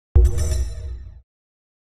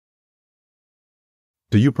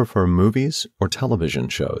Do you prefer movies or television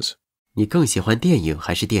shows? 你更喜欢电影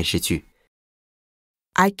还是电视剧？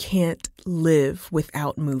 I can't live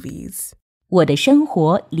without movies. 我的生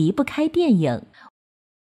活离不开电影。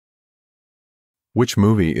Which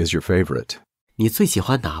movie is your favorite? 你最喜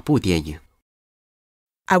欢哪部电影？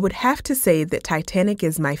 I would have to say that Titanic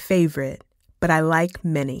is my favorite, but I like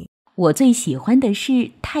many. 我最喜欢的是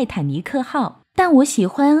《泰坦尼克号》，但我喜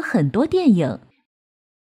欢很多电影。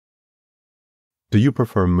Do you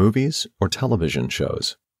prefer movies or television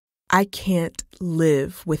shows? I can't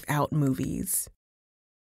live without movies.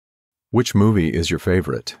 Which movie is your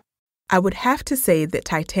favorite? I would have to say that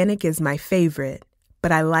Titanic is my favorite,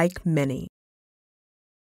 but I like many.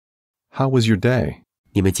 How was your day?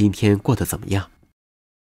 你们今天过得怎么样？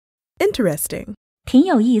 Interesting. 挺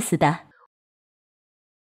有意思的。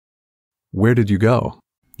Where did you go?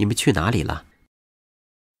 你们去哪里了？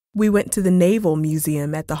 We went to the Naval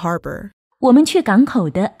Museum at the harbor. 我们去港口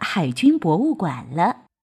的海军博物馆了。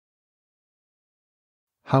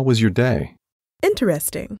How was your day?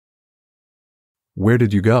 Interesting. Where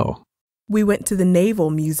did you go? We went to the Naval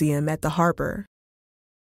Museum at the harbor.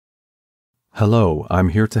 Hello, I'm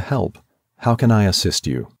here to help. How can I assist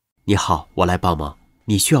you? 你好，我来帮忙。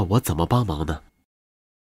你需要我怎么帮忙呢？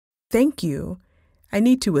 Thank you. I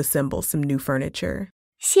need to assemble some new furniture.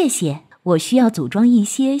 谢谢，我需要组装一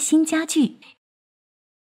些新家具。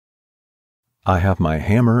I have my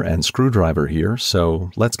hammer and screwdriver here,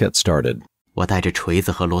 so let's get started. 我带着锤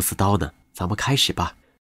子和螺丝刀呢，咱们开始吧。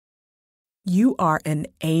You are an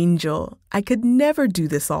angel. I could never do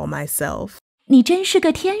this all myself. 你真是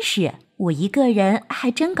个天使，我一个人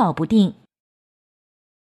还真搞不定。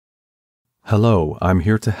Hello, I'm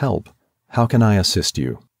here to help. How can I assist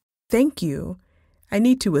you? Thank you. I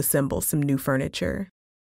need to assemble some new furniture.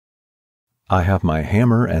 I have my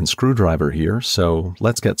hammer and screwdriver here, so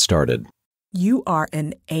let's get started. You are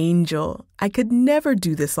an angel. I could never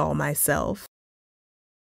do this all myself.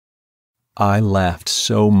 I laughed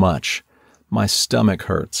so much. My stomach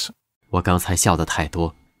hurts. 我刚才笑得太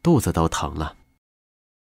多，肚子都疼了。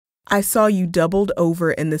I saw you doubled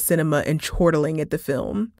over in the cinema and chortling at the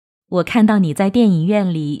film. 我看到你在电影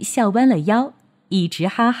院里笑弯了腰，一直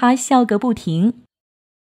哈哈笑个不停。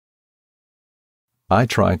I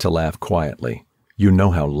tried to laugh quietly. You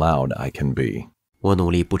know how loud I can be. 我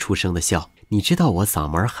努力不出声的笑，你知道我嗓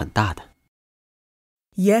门很大的。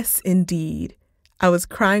Yes, indeed. I was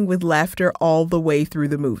crying with laughter all the way through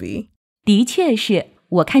the movie. 的确是，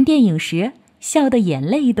我看电影时笑得眼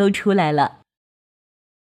泪都出来了。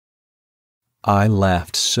I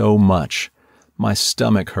laughed so much. My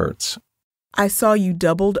stomach hurts. I saw you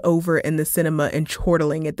doubled over in the cinema and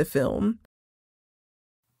chortling at the film.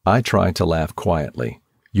 I tried to laugh quietly.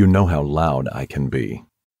 You know how loud I can be.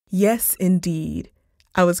 Yes, indeed.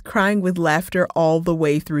 I was crying with laughter all the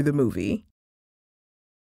way through the movie.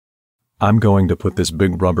 I'm going to put this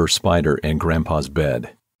big rubber spider in Grandpa's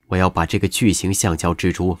bed. 我要把这个巨型橡胶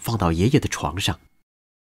蜘蛛放到爷爷的床上。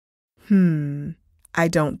I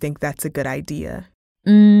don't think that's a good idea.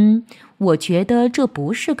 我觉得这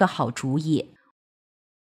不是个好主意。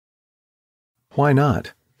Why not?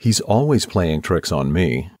 He's always playing tricks on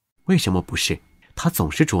me. 为什么不是？他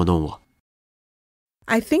总是捉弄我。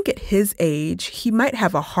I think at his age, he might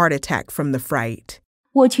have a heart attack from the fright.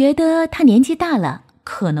 我觉得他年纪大了，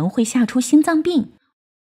可能会吓出心脏病。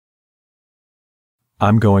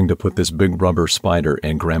I'm going to put this big rubber spider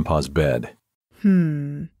in Grandpa's bed.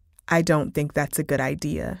 I don't think that's a good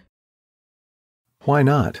idea. Why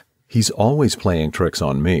not? He's always playing tricks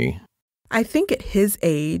on me. I think at his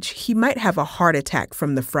age, he might have a heart attack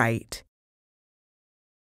from the fright.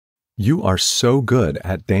 You are so good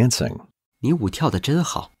at dancing. 你舞跳得真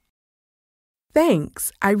好。Thanks.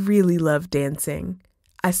 I really love dancing.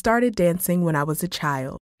 I started dancing when I was a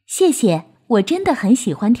child. 谢谢，我真的很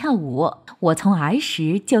喜欢跳舞，我从儿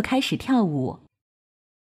时就开始跳舞。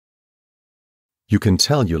You can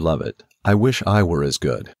tell you love it. I wish I were as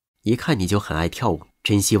good. 一看你就很爱跳舞，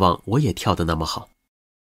真希望我也跳得那么好。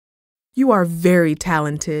You are very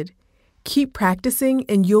talented. Keep practicing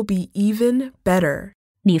and you'll be even better.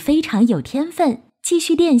 你非常有天分，继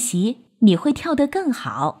续练习，你会跳得更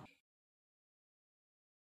好。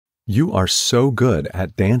You are so good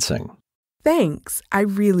at dancing. Thanks. I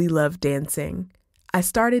really love dancing. I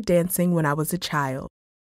started dancing when I was a child.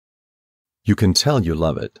 You can tell you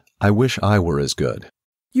love it. I wish I were as good.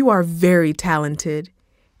 You are very talented.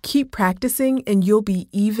 Keep practicing and you'll be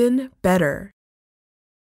even better.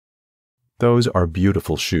 Those are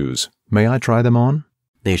beautiful shoes. May I try them on?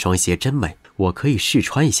 那双鞋真美，我可以试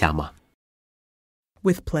穿一下吗？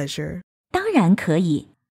 With pleasure. 当然可以。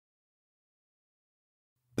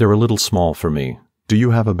They're a little small for me. Do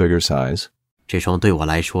you have a bigger size? 这双对我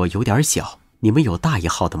来说有点小，你们有大一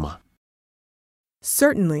号的吗？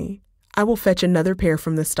 Certainly. I will fetch another pair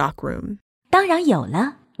from the stockroom. 当然有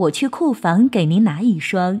了，我去库房给您拿一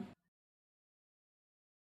双。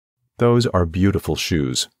Those are beautiful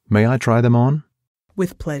shoes. May I try them on?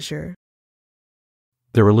 With pleasure.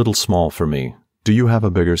 They're a little small for me. Do you have a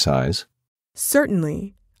bigger size?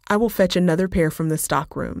 Certainly. I will fetch another pair from the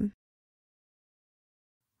stockroom.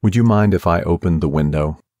 Would you mind if I opened the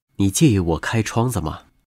window? 你介意我开窗子吗？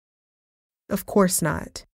 Of course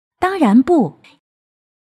not. 当然不，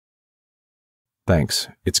 Thanks.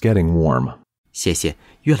 It's getting warm. 谢谢，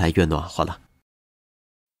越来越暖和了。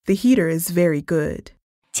 The heater is very good.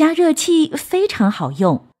 加热器非常好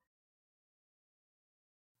用。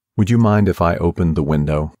Would you mind if I opened the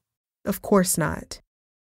window? Of course not.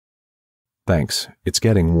 Thanks. It's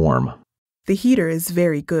getting warm. The heater is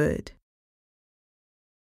very good.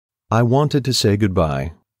 I wanted to say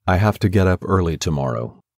goodbye. I have to get up early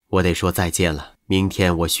tomorrow. 我得说再见了，明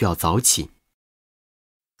天我需要早起。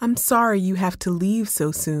 I'm sorry you have to leave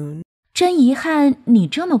so soon. 真遗憾，你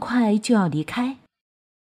这么快就要离开。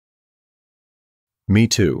Me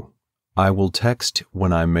too. I will text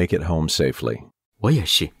when I make it home safely. 我也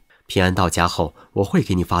是，平安到家后，我会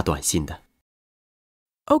给你发短信的。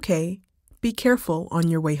 Okay. Be careful on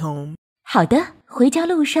your way home. 好的，回家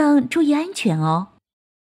路上注意安全哦。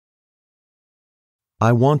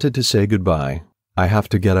I wanted to say goodbye. I have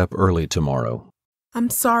to get up early tomorrow. I'm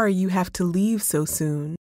sorry you have to leave so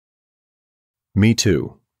soon. Me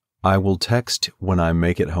too. I will text when I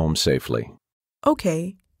make it home safely.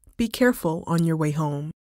 Okay. Be careful on your way home.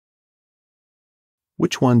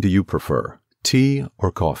 Which one do you prefer, tea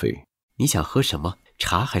or coffee? 你想喝什么？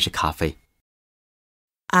茶还是咖啡？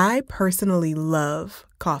 I personally love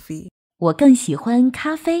coffee. 我更喜欢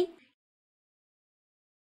咖啡。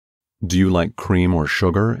Do you like cream or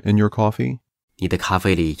sugar in your coffee? 你的咖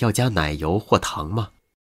啡里要加奶油或糖吗？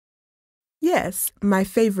 Yes, my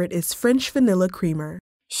favorite is French vanilla creamer.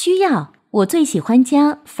 需要，我最喜欢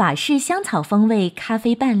加法式香草风味咖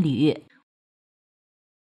啡伴侣。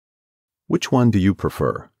Which one do you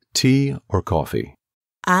prefer, tea or coffee?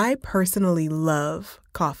 I personally love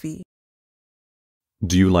coffee.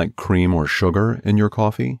 Do you like cream or sugar in your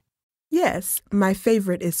coffee? Yes, my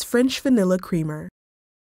favorite is French vanilla creamer.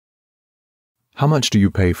 How much do you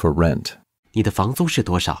pay for rent? 你的房租是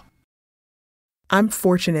多少？ I'm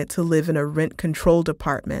fortunate to live in a rent-controlled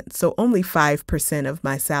apartment, so only 5% of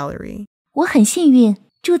my salary. 我很幸运，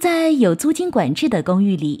住在有租金管制的公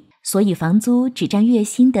寓里，所以房租只占月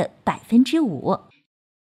薪的5%。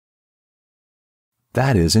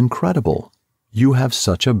That is incredible. You have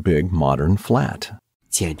such a big modern flat.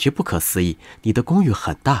 简直不可思议！你的公寓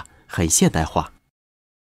很大，很现代化。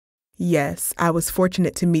 Yes, I was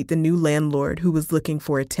fortunate to meet the new landlord who was looking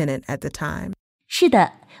for a tenant at the time. 是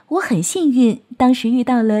的，我很幸运，当时遇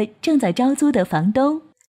到了正在招租的房东。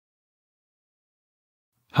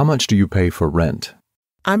How much do you pay for rent?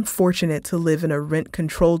 I'm fortunate to live in a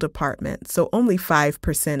rent-controlled apartment, so only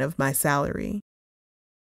 5% of my salary.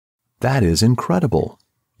 That is incredible.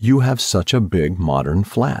 You have such a big modern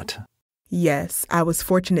flat. Yes, I was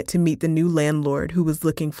fortunate to meet the new landlord who was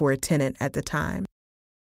looking for a tenant at the time.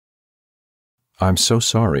 I'm so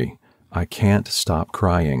sorry. I can't stop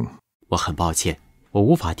crying. 我很抱歉，我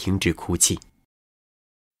无法停止哭泣。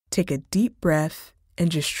 Take a deep breath and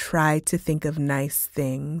just try to think of nice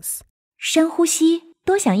things. 深呼吸，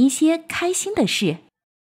多想一些开心的事。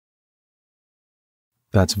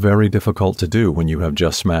That's very difficult to do when you have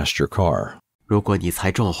just smashed your car. 如果你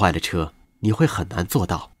才撞坏了车，你会很难做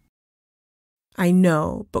到。 I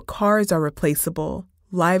know, but cars are replaceable.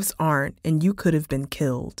 Lives aren't, and you could have been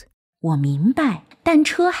killed. 我明白，但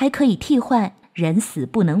车还可以替换，人死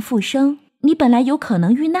不能复生。你本来有可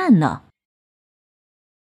能遇难呢。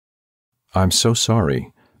I'm so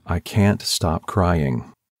sorry. I can't stop crying.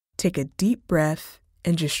 Take a deep breath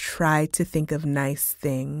and just try to think of nice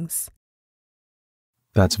things.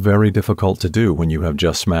 That's very difficult to do when you have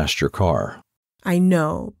just smashed your car. I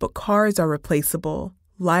know, but cars are replaceable.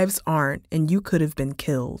 Lives aren't, and you could have been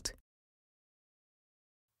killed.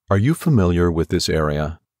 Are you familiar with this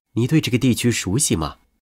area? 你对这个地区熟悉吗？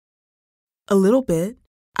 A little bit.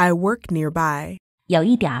 I work nearby. 有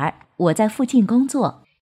一点儿，我在附近工作。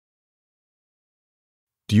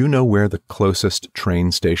Do you know where the closest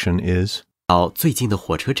train station is? 到最近的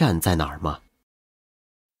火车站在哪儿吗？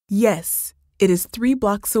 Yes, it is 3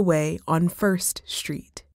 blocks away on First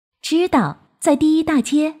Street. 知道，在第一大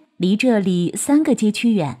街，离这里3个街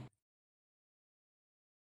区远。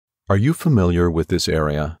Are you familiar with this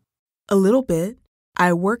area? A little bit.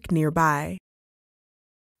 I work nearby.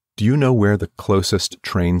 Do you know where the closest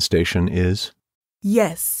train station is?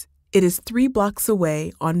 Yes, it is 3 blocks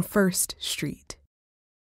away on First Street.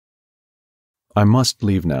 I must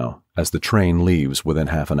leave now, as the train leaves within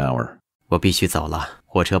half an hour. 我必须走了，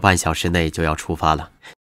火车半小时内就要出发了。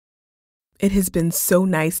It has been so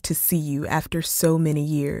nice to see you after so many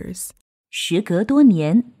years. 时隔多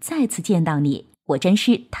年再次见到你，我真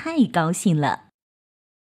是太高兴了。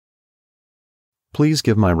Please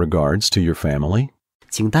give my regards to your family.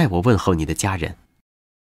 请代我问候你的家人。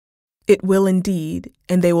It will indeed,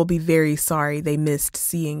 and they will be very sorry they missed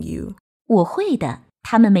seeing you. 我会的，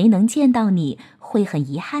他们没能见到你，会很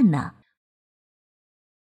遗憾呢。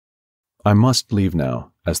I must leave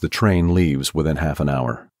now, as the train leaves within half an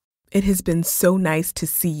hour. It has been so nice to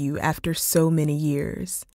see you after so many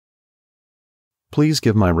years. Please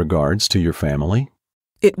give my regards to your family.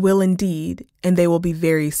 It will indeed, and they will be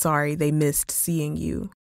very sorry they missed seeing you.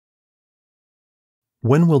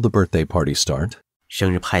 When will the birthday party start?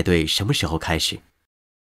 生日派对什么时候开始？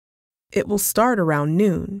 It will start around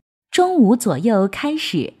noon. 中午左右开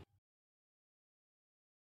始。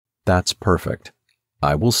That's perfect.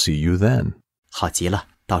 I will see you then. 好极了，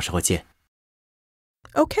到时候见。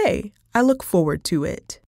Okay, I look forward to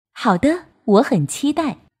it. 好的，我很期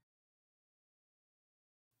待。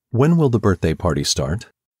When will the birthday party start?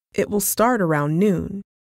 It will start around noon.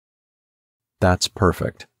 That's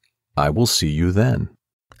perfect. I will see you then.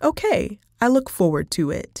 Okay, I look forward to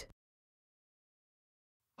it.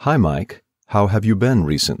 Hi, Mike. How have you been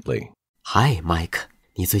recently? Hi, Mike，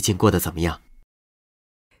 你最近过得怎么样？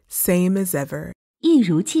 Same as ever. 一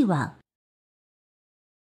如既往。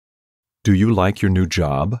Do you like your new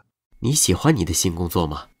job? 你喜欢你的新工作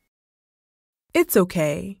吗？ It's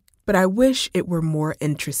okay, but I wish it were more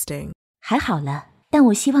interesting. 还好了，但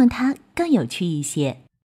我希望它更有趣一些。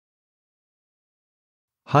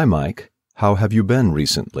Hi, Mike. How have you been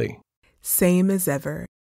recently? Same as ever.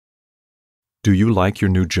 Do you like your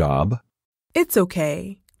new job? It's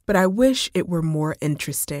okay, but I wish it were more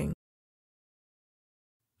interesting.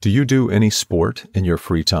 Do you do any sport in your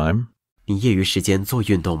free time? 你业余时间做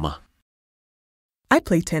运动吗？ I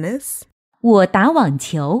play tennis. 我打网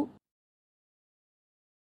球。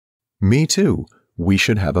Me too. We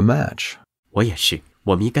should have a match. 我也是，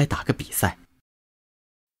我们应该打个比赛。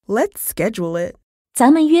 Let's schedule it. 咱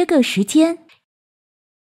们约个时间。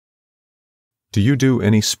Do you do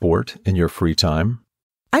any sport in your free time?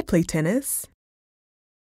 I play tennis.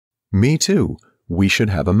 Me too. We should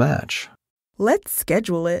have a match. Let's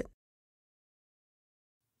schedule it.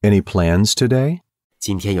 Any plans today?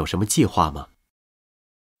 今天有什么计划吗？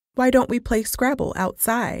 Why don't we play Scrabble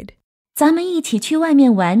outside? 咱们一起去外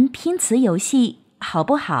面玩拼词游戏，好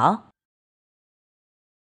不好？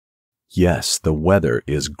 Yes, the weather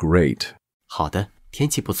is great. 好的，天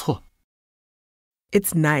气不错。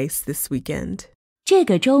 It's nice this weekend. 这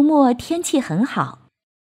个周末天气很好。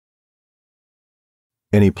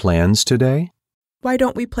Any plans today? Why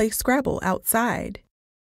don't we play Scrabble outside?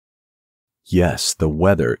 Yes, the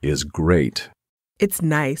weather is great. It's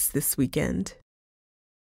nice this weekend.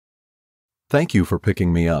 Thank you for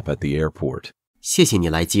picking me up at the airport. 谢谢你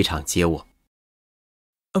来机场接我。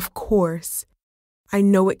 Of course. I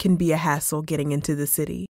know it can be a hassle getting into the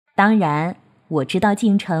city. 当然，我知道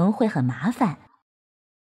进城会很麻烦。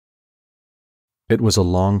It was a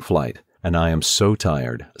long flight, and I am so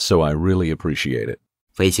tired, so I really appreciate it.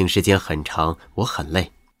 飞行时间很长，我很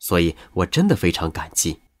累，所以我真的非常感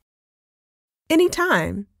激。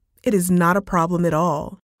 Anytime. It is not a problem at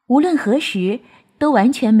all. 无论何时，都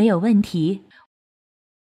完全没有问题。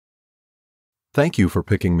Thank you for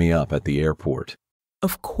picking me up at the airport.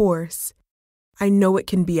 Of course. I know it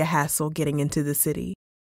can be a hassle getting into the city.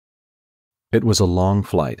 It was a long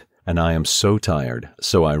flight, and I am so tired,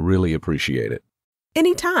 so I really appreciate it.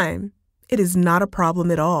 Anytime. It is not a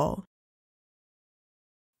problem at all.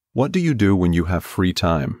 What do you do when you have free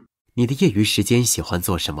time? 你的业余时间喜欢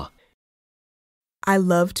做什么？ I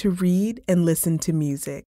love to read and listen to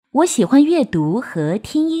music. 我喜欢阅读和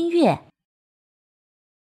听音乐。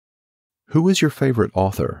Who is your favorite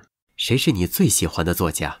author? 谁是你最喜欢的作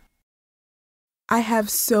家？ I have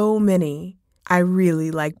so many. I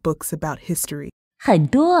really like books about history. 很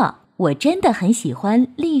多，我真的很喜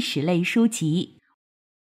欢历史类书籍。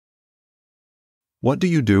What do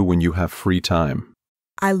you do when you have free time?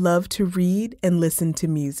 I love to read and listen to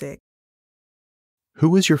music.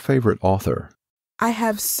 Who is your favorite author? I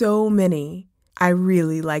have so many. I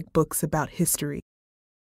really like books about history.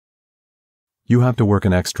 You have to work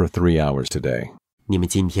an extra 3 hours today. 你们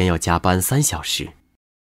今天要加班3小时。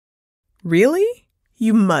 Really?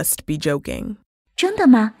 You must be joking. 真的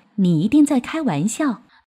吗？你一定在开玩笑。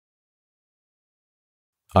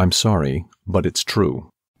I'm sorry, but it's true.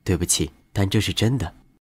 对不起，但这是真的。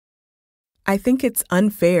I think it's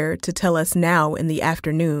unfair to tell us now in the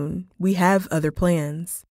afternoon. We have other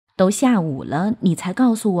plans. 都下午了，你才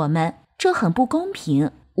告诉我们，这很不公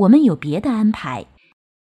平，我们有别的安排。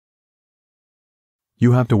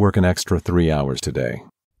You have to work an extra 3 hours today.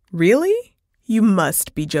 Really? You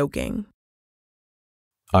must be joking.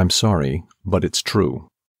 I'm sorry, but it's true.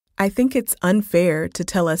 I think it's unfair to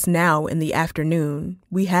tell us now in the afternoon.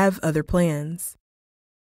 We have other plans.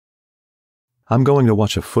 I'm going to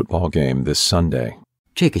watch a football game this Sunday.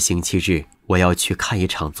 这个星期日我要去看一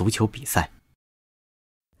场足球比赛。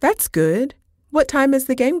That's good. What time is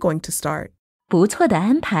the game going to start? 不错的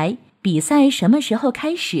安排，比赛什么时候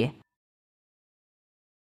开始？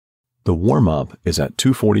 The warm-up is at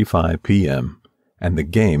 2:45 p.m. and the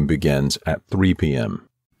game begins at 3 p.m.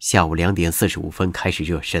 下午2点45分开始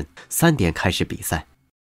热身，3点开始比赛。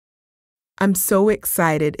I'm so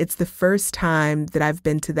excited. It's the first time that I've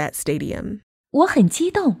been to that stadium. 我很激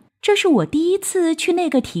动，这是我第一次去那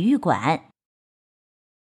个体育馆。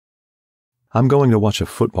I'm going to watch a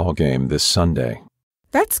football game this Sunday.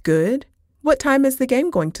 That's good. What time is the game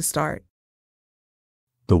going to start?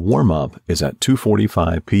 The warm-up is at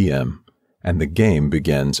 2:45 p.m. and the game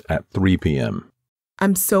begins at 3 p.m.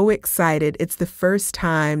 I'm so excited. It's the first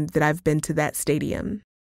time that I've been to that stadium.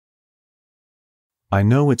 I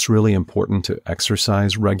know it's really important to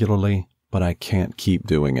exercise regularly, but I can't keep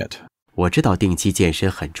doing it. 我知道定期健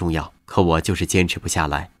身很重要，可我就是坚持不下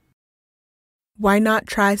来。Why not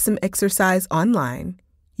try some exercise online?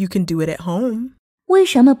 You can do it at home. 为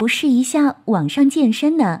什么不试一下网上健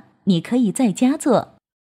身呢？你可以在家做。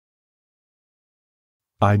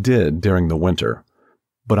I did during the winter,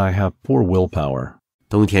 but I have poor willpower.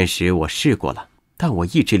 冬天时我试过了，但我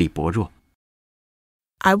意志力薄弱。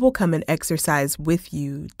I will come and exercise with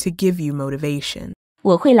you to give you motivation.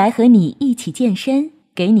 我会来和你一起健身，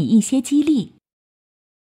给你一些激励。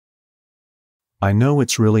I know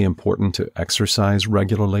it's really important to exercise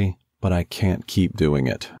regularly, but I can't keep doing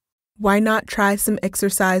it. Why not try some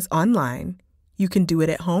exercise online? You can do it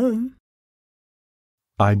at home.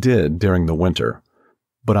 I did during the winter,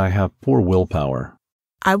 but I have poor willpower.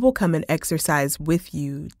 I will come and exercise with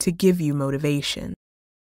you to give you motivation.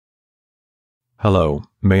 Hello,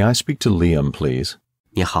 may I speak to Liam, please?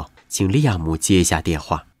 你好，请利亚姆接一下电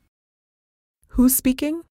话。Who's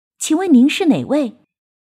speaking? 请问您是哪位？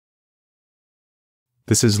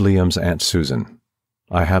 This is Liam's Aunt Susan.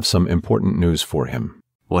 I have some important news for him.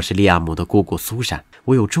 我是利亚姆的姑姑苏珊，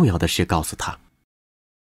我有重要的事告诉他。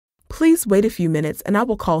Please wait a few minutes and I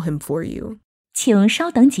will call him for you. 请稍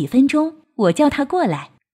等几分钟，我叫他过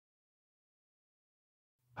来。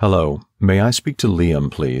Hello, may I speak to Liam,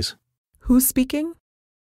 please? Who's speaking?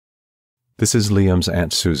 This is Liam's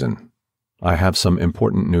Aunt Susan. I have some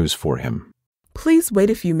important news for him. Please wait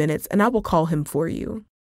a few minutes and I will call him for you.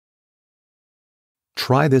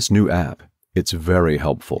 Try this new app. It's very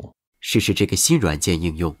helpful. 试试这个新软件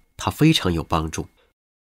应用，它非常有帮助。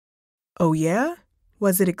Oh yeah?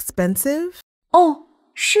 Was it expensive? 哦，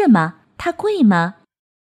是吗？它贵吗？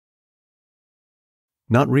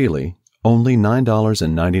 Not really. Only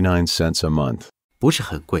 $9.99 a month. 不是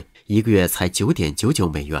很贵，一个月才9.99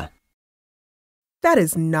美元。That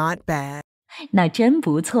is not bad. 那真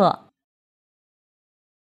不错。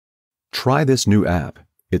Try this new app.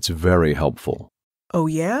 It's very helpful. Oh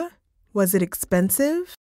yeah? Was it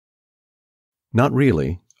expensive? Not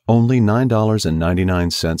really. Only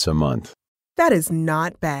 $9.99 a month. That is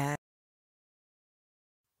not bad.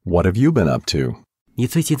 What have you been up to? 你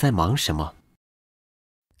最近在忙什么？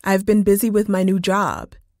 I've been busy with my new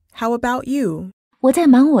job. How about you? 我在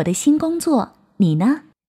忙我的新工作，你呢？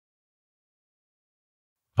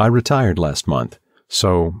 I retired last month,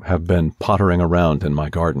 so have been pottering around in my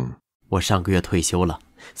garden. 我上个月退休了，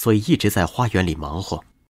所以一直在花园里忙活。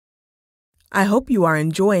I hope you are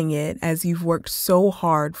enjoying it as you've worked so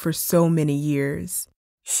hard for so many years.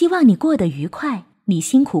 希望你过得愉快，你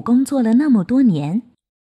辛苦工作了那么多年。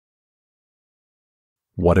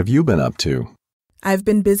What have you been up to? I've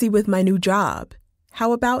been busy with my new job.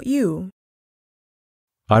 How about you?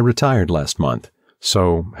 I retired last month,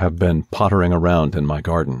 so have been pottering around in my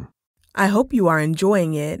garden. I hope you are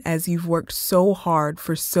enjoying it as you've worked so hard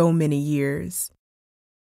for so many years.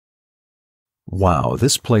 Wow,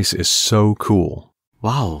 this place is so cool.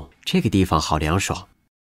 哇哦，这个地方好凉爽。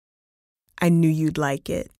I knew you'd like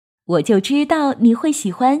it. 我就知道你会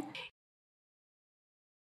喜欢。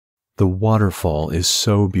The waterfall is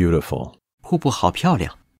so beautiful. 瀑布好漂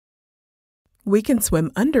亮。We can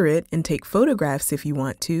swim under it and take photographs if you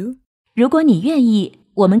want to. 如果你愿意，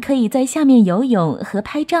我们可以在下面游泳和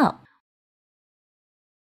拍照。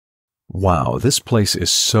Wow, this place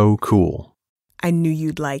is so cool. I knew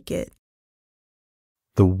you'd like it.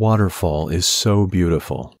 The waterfall is so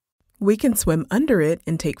beautiful. We can swim under it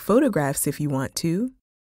and take photographs if you want to.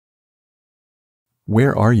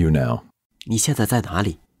 Where are you now? 你现在在哪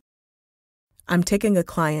里？ I'm taking a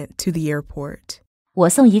client to the airport. 我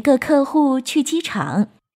送一个客户去机场。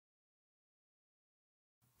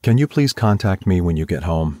Can you please contact me when you get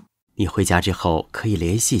home? 你回家之后可以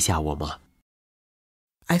联系一下我吗？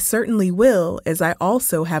 I certainly will, as I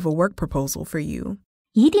also have a work proposal for you.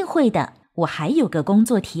 一定会的，我还有个工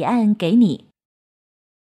作提案给你。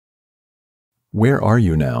Where are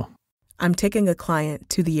you now? I'm taking a client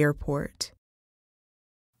to the airport.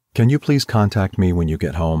 Can you please contact me when you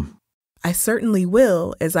get home? I certainly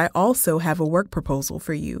will, as I also have a work proposal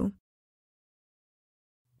for you.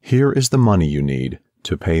 Here is the money you need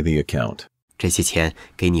to pay the account. 这些钱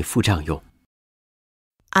给你付账用。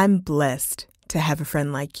 I'm blessed to have a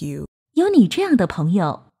friend like you. 有你这样的朋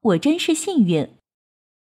友，我真是幸运。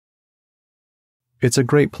It's a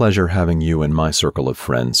great pleasure having you in my circle of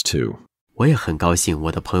friends, too. 我也很高兴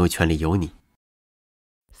我的朋友圈里有你。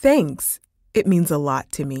 Thanks. It means a lot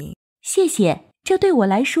to me. 谢谢，这对我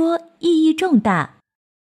来说意义重大。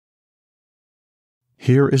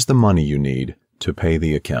Here is the money you need to pay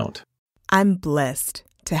the account. I'm blessed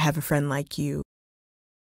to have a friend like you.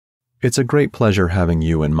 It's a great pleasure having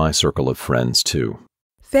you in my circle of friends, too.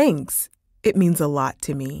 Thanks. It means a lot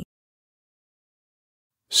to me.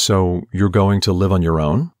 So, you're going to live on your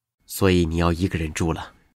own? 所以你要一个人住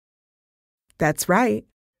了。 That's right.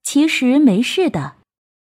 其实没事的。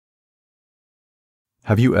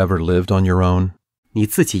Have you ever lived on your own? 你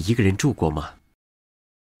自己一个人住过吗？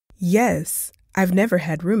 Yes, I've never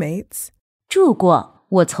had roommates. 住过，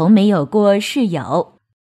我从没有过室友。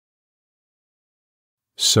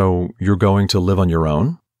So, you're going to live on your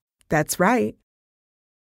own? That's right.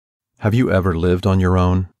 Have you ever lived on your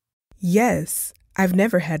own? Yes, I've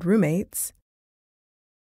never had roommates.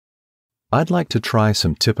 I'd like to try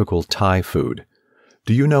some typical Thai food.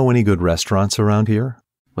 Do you know any good restaurants around here?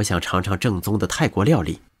 我想尝尝正宗的泰国料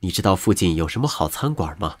理。你知道附近有什么好餐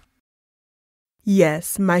馆吗？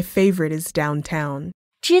 Yes, my favorite is downtown.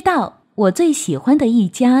 知道，我最喜欢的一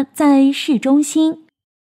家在市中心。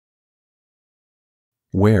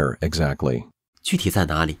Where exactly? 具体在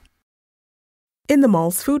哪里？ In the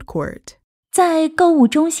mall's food court. 在购物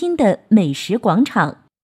中心的美食广场。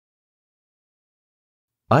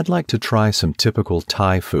I'd like to try some typical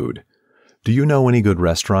Thai food. Do you know any good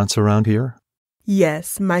restaurants around here?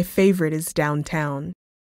 Yes, my favorite is downtown.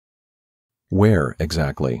 Where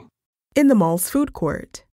exactly? In the mall's food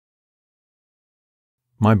court.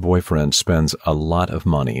 My boyfriend spends a lot of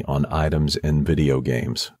money on items in video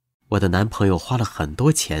games. 我的男朋友花了很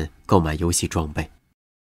多钱购买游戏装备。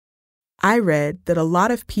 I read that a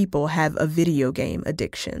lot of people have a video game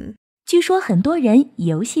addiction. 据说很多人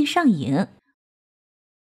游戏上瘾。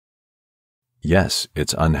Yes,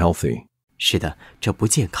 it's unhealthy. 是的，这不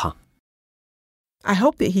健康。 I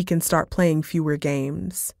hope that he can start playing fewer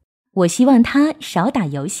games. 我希望他少打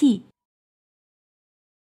游戏。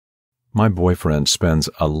My boyfriend spends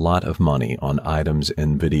a lot of money on items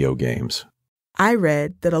in video games. I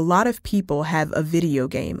read that a lot of people have a video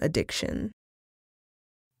game addiction.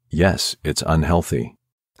 Yes, it's unhealthy.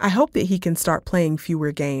 I hope that he can start playing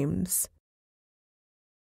fewer games.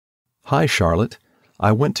 Hi, Charlotte.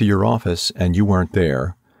 I went to your office and you weren't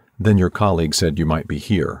there. Then your colleague said you might be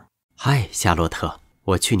here. 嗨，夏洛特，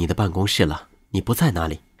我去你的办公室了，你不在那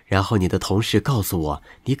里。然后你的同事告诉我，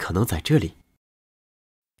你可能在这里。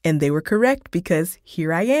 And they were correct because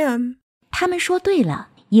here I am. 他们说对了，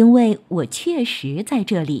因为我确实在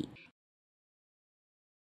这里。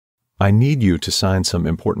I need you to sign some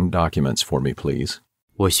important documents for me, please.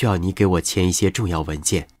 我需要你给我签一些重要文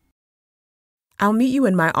件。 I'll meet you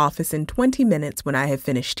in my office in 20 minutes when I have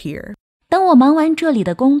finished here. 等我忙完这里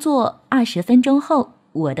的工作，20分钟后，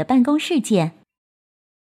我的办公室见。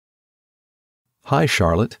Hi,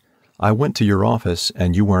 Charlotte. I went to your office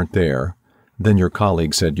and you weren't there. Then your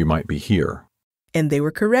colleague said you might be here. And they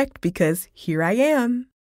were correct because here I am.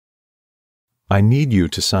 I need you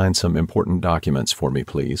to sign some important documents for me,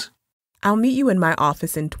 please. I'll meet you in my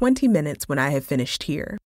office in 20 minutes when I have finished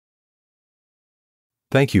here.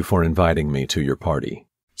 Thank you for inviting me to your party.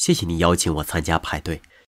 谢谢你邀请我参加派对。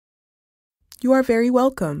 You are very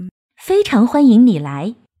welcome. 非常欢迎你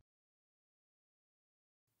来。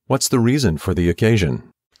 What's the reason for the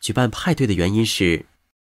occasion? 举办派对的原因是，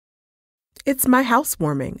 It's my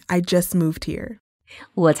housewarming. I just moved here.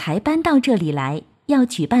 我才搬到这里来，要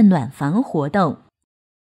举办暖房活动。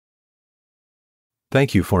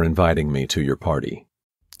 Thank you for inviting me to your party.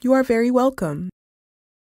 You are very welcome.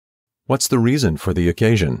 What's the reason for the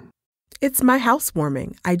occasion? It's my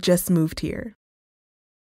housewarming. I just moved here.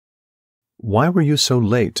 Why were you so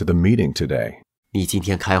late to the meeting today? 你今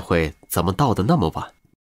天开会怎么到得那么晚？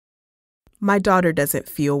 My daughter doesn't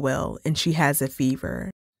feel well and she has a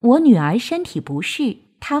fever. 我女儿身体不适，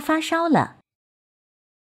她发烧了。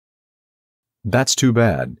That's too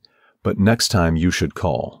bad, but next time you should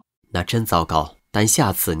call. 那真糟糕，但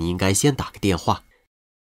下次你应该先打个电话。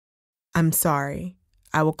 I'm sorry.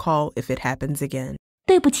 I will call if it happens again.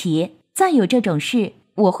 对不起，再有这种事，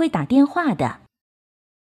我会打电话的。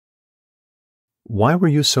Why were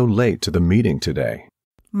you so late to the meeting today?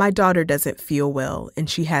 My daughter doesn't feel well and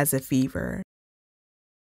she has a fever.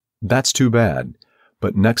 That's too bad,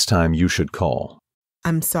 but next time you should call.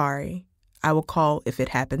 I'm sorry. I will call if it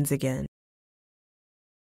happens again.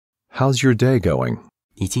 How's your day going?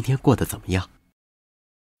 你今天过得怎么样？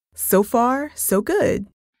 So far, so good.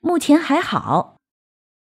 目前还好。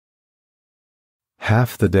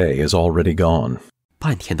Half the day is already gone.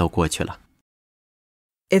 半天都过去了。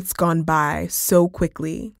 It's gone by so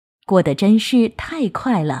quickly. 过得真是太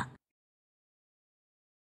快了。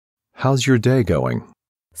How's your day going?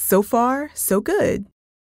 So far, so good.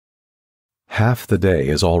 Half the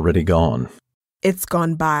day is already gone. It's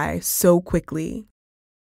gone by so quickly.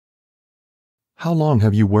 How long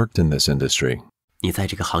have you worked in this industry? 你在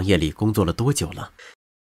这个行业里工作了多久了？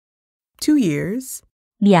 2 years.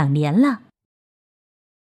 2年了。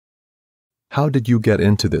How did you get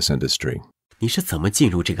into this industry? 你是怎么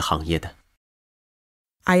进入这个行业的？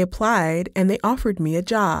 I applied and they offered me a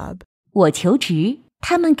job. 我求职，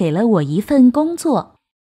他们给了我一份工作。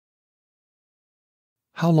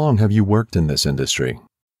How long have you worked in this industry?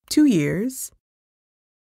 2 years.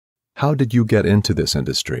 How did you get into this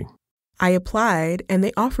industry? I applied and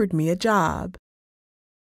they offered me a job.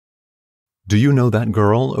 Do you know that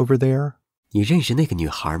girl over there? 你认识那个女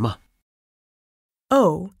孩吗？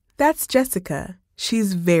 Oh, that's Jessica.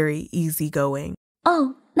 She's very easygoing.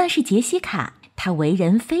 哦，那是杰西卡，她为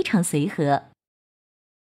人非常随和。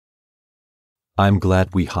I'm glad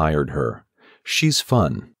we hired her. She's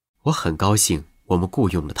fun. 我很高兴我们雇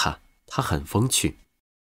佣了她，她很风趣。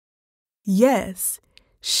 Yes,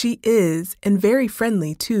 she is, and very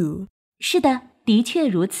friendly too. 是的，的确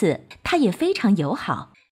如此，她也非常友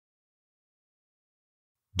好。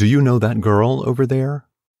Do you know that girl over there?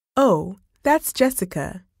 Oh, that's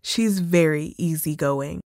Jessica. She's very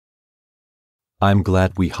easygoing. I'm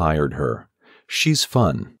glad we hired her. She's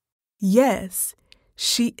fun. Yes,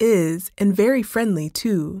 she is, and very friendly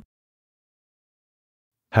too.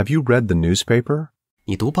 Have you read the newspaper?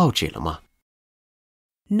 你读报纸了吗？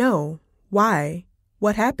 No, why?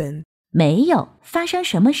 What happened? 没有，发生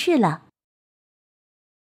什么事了？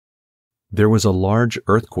 There was a large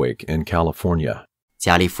earthquake in California.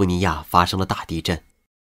 加利福尼亚发生了大地震。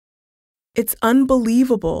 It's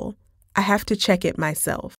unbelievable. I have to check it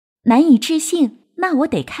myself. 难以置信，那我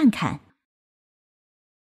得看看。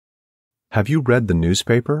Have you read the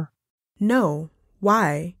newspaper? No,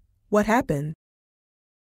 why? What happened?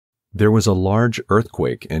 There was a large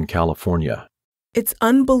earthquake in California. It's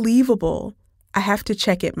unbelievable. I have to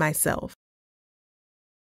check it myself.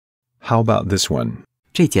 How about this one?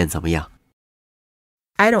 这件怎么样？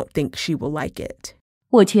 I don't think she will like it.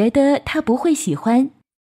 我觉得她不会喜欢。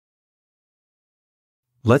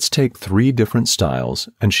Let's take 3 different styles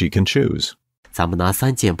and she can choose. 咱们拿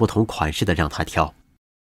3件不同款式的让她挑。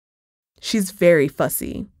 She's very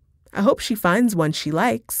fussy. I hope she finds one she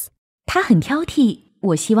likes. 她很挑剔，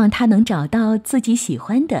我希望她能找到自己喜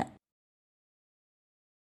欢的。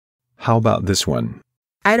How about this one?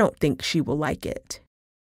 I don't think she will like it.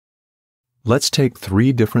 Let's take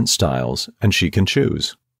 3 different styles and she can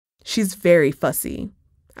choose. She's very fussy.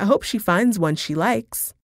 I hope she finds one she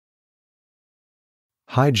likes.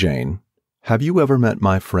 Hi, Jane. Have you ever met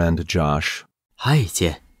my friend Josh? 嗨，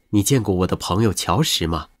姐，你见过我的朋友乔什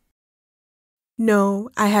吗？ No,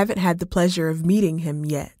 I haven't had the pleasure of meeting him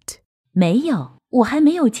yet. 没有，我还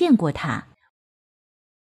没有见过他。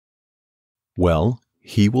Well,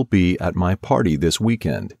 he will be at my party this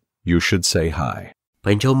weekend. You should say hi.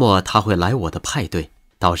 本周末他会来我的派对，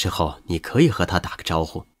到时候你可以和他打个招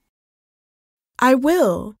呼。 I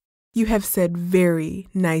will. You have said very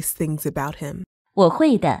nice things about him. 我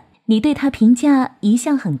会的，你对他评价一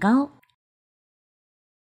向很高。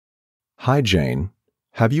Hi, Jane.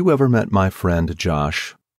 Have you ever met my friend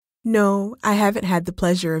Josh? No, I haven't had the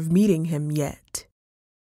pleasure of meeting him yet.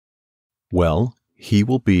 Well, he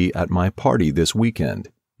will be at my party this weekend.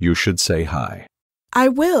 You should say hi. I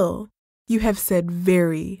will. You have said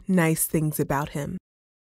very nice things about him.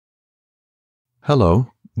 Hello.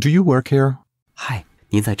 Do you work here? 嗨，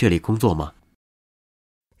您在这里工作吗？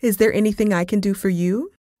 Is there anything I can do for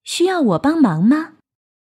you? 需要我帮忙吗？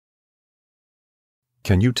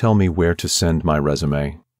 Can you tell me where to send my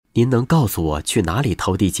resume? 您能告诉我去哪里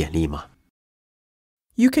投递简历吗？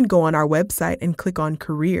 You can go on our website and click on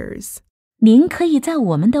Careers. 您可以在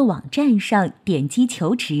我们的网站上点击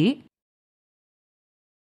求职。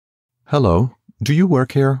 Hello, do you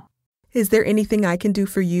work here? Is there anything I can do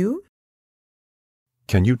for you?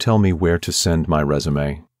 Can you tell me where to send my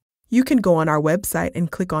resume? You can go on our website and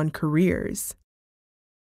click on Careers.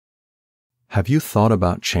 Have you thought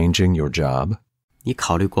about changing your job? 你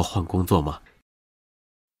考虑过换工作吗？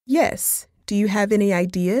 Yes. Do you have any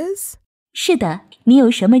ideas? 是的，你有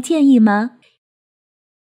什么建议吗？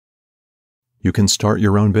 You can start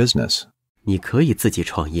your own business. 你可以自己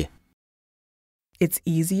创业。 It's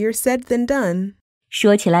easier said than done.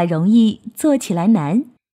 说起来容易，做起来难。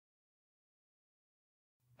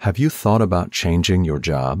 Have you thought about changing your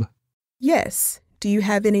job? Yes. Do you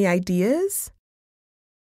have any ideas?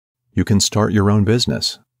 You can start your own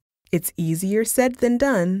business. It's easier said than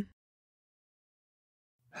done.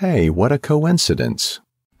 Hey, what a coincidence.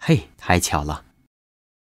 嘿，太巧了。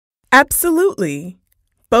 Absolutely.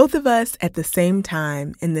 Both of us at the same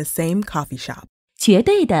time in the same coffee shop. 绝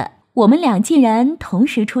对的，我们俩竟然同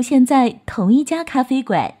时出现在同一家咖啡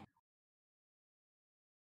馆。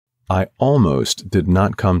 I almost did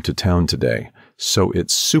not come to town today, so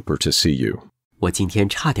it's super to see you. 我今天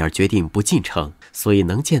差点决定不进城，所以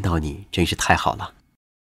能见到你真是太好了。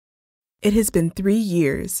 It has been 3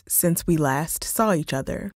 years since we last saw each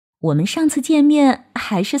other. 我们上次见面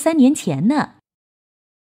还是3年前呢。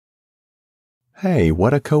 Hey,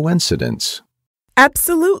 what a coincidence.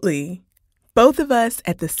 Absolutely. Both of us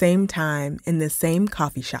at the same time in the same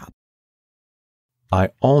coffee shop. I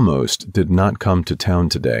almost did not come to town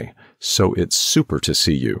today, so it's super to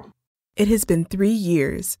see you. It has been 3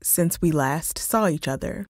 years since we last saw each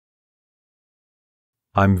other.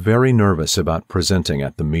 I'm very nervous about presenting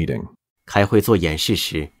at the meeting. 开会做演示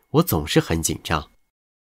时，我总是很紧张。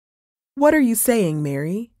 What are you saying,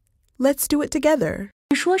 Mary? Let's do it together.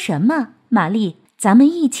 说什么，玛丽？咱们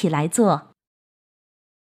一起来做。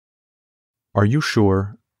 Are you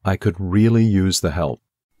sure? I could really use the help.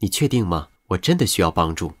 你确定吗？我真的需要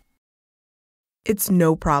帮助。 It's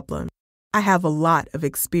no problem. I have a lot of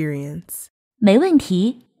experience. 没问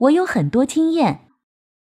题，我有很多经验。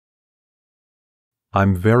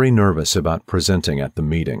 I'm very nervous about presenting at the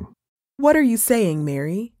meeting. What are you saying,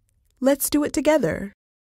 Mary? Let's do it together.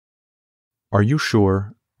 Are you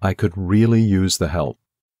sure? I could really use the help.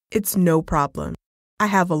 It's no problem. I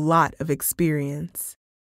have a lot of experience.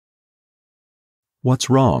 What's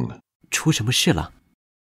wrong? 出什么事了？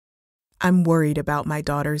 I'm worried about my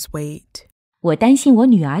daughter's weight. 我担心我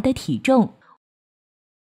女儿的体重。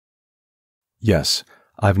 Yes,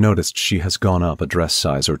 I've noticed she has gone up a dress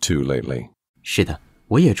size or two lately. 是的，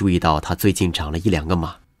我也注意到她最近长了1-2个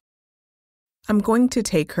码。 I'm going to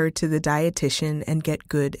take her to the dietitian and get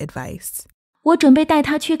good advice. 我准备带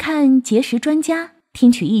她去看节食专家，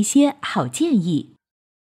听取一些好建议。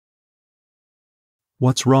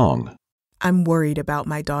 What's wrong? I'm worried about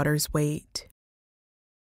my daughter's weight.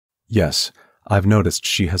 Yes, I've noticed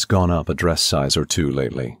she has gone up a dress size or two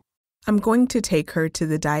lately. I'm going to take her to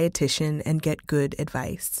the dietitian and get good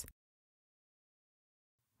advice.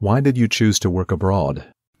 Why did you choose to work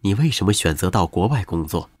abroad? 你为什么选择到国外工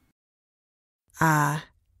作？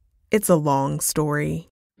 It's a long story.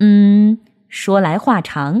 说来话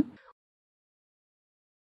长。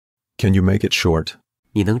 Can you make it short?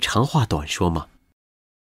 你能长话短说吗？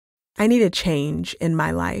 I need a change in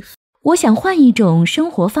my life. 我想换一种生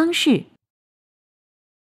活方式。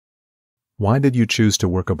 Why did you choose to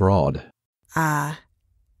work abroad?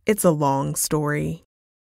 It's a long story.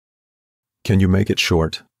 Can you make it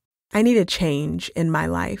short? I need a change in my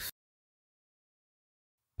life.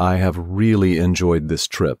 I have really enjoyed this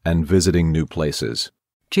trip and visiting new places.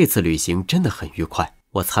 这次旅行真的很愉快，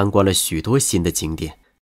我参观了许多新的景点。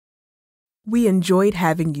 We enjoyed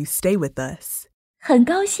having you stay with us. 很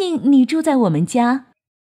高兴你住在我们家。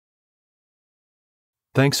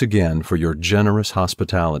 Thanks again for your generous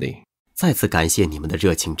hospitality. 再次感谢你们的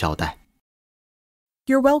热情招待。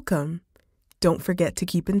 You're welcome. Don't forget to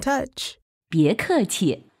keep in touch. 别客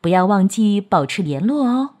气，不要忘记保持联络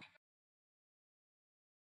哦。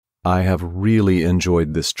 I have really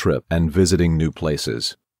enjoyed this trip and visiting new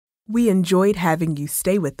places. We enjoyed having you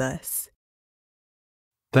stay with us.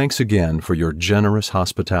 Thanks again for your generous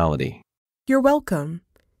hospitality. You're welcome.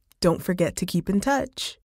 Don't forget to keep in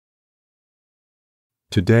touch.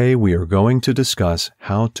 Today we are going to discuss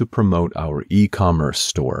how to promote our e-commerce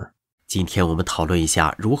store. 今天我们讨论一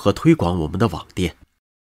下如何推广我们的网店。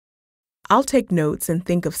I'll take notes and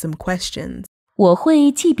think of some questions. 我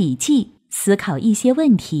会记笔记，思考一些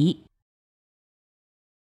问题。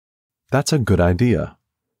That's a good idea.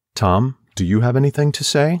 Tom, do you have anything to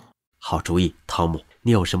say? 好主意，汤姆，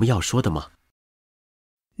你有什么要说的吗？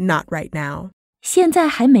 Not right now. 现在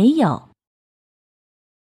还没有。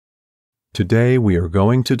Today we are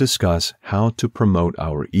going to discuss how to promote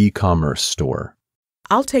our e-commerce store.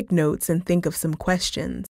 I'll take notes and think of some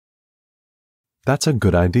questions. That's a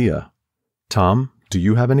good idea. Tom, do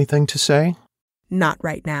you have anything to say? Not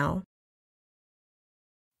right now.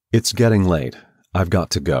 It's getting late. I've got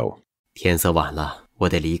to go. 天色晚了，我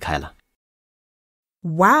得离开了。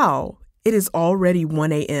Wow, it is already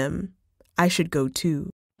 1 a.m. I should go too.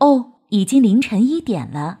 哦，已经凌晨1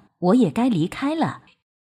点了，我也该离开了。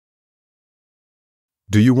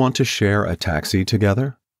Do you want to share a taxi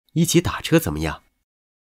together? 一起打车怎么样？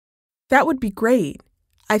 That would be great.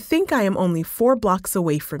 I think I am only 4 blocks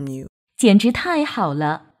away from you. 简直太好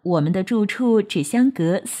了，我们的住处只相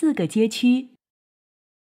隔4个街区。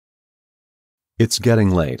It's getting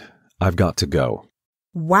late. I've got to go.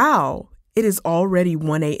 Wow, it is already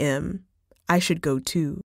 1 a.m. I should go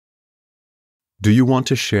too. Do you want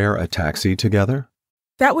to share a taxi together?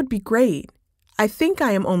 That would be great. I think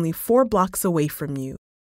I am only 4 blocks away from you.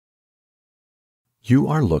 You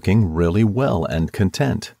are looking really well and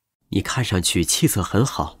content. 你看上去气色很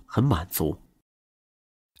好，很满足。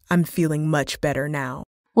I'm feeling much better now.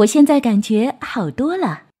 我现在感觉好多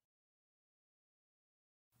了。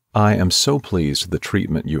I am so pleased the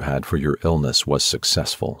treatment you had for your illness was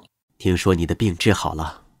successful. 听说你的病治好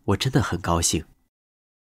了，我真的很高兴。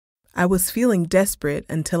I was feeling desperate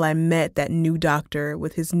until I met that new doctor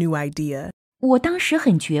with his new idea. 我当时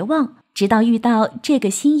很绝望，直到遇到这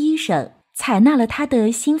个新医生，采纳了他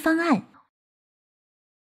的新方案。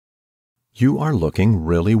You are looking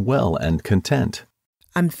really well and content.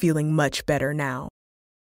 I'm feeling much better now.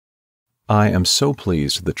 I am so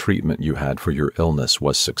pleased the treatment you had for your illness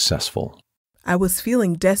was successful. I was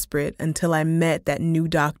feeling desperate until I met that new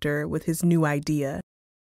doctor with his new idea.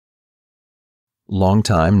 Long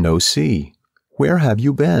time no see. Where have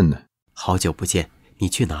you been? 好久不见，你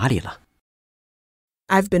去哪里了？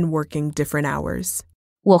 I've been working different hours.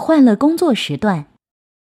 我换了工作时段。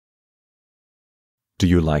Do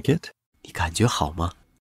you like it? 你感觉好吗？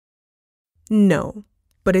 No,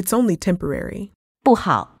 but it's only temporary. 不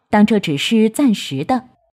好，但这只是暂时的。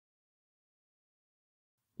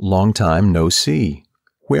Long time no see.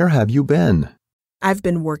 Where have you been? I've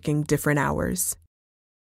been working different hours.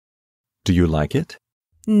 Do you like it?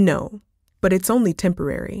 No, but it's only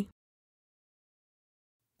temporary.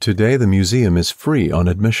 Today the museum is free on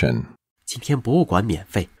admission. 今天博物馆免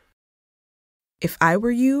费。 If I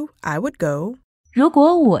were you, I would go. 如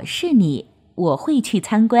果我是你，我会去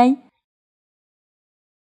参观。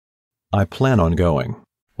I plan on going.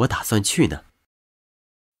 我打算去呢。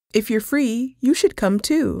 If you're free, you should come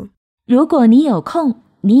too. 如果你有空，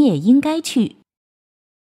你也应该去。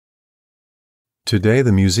Today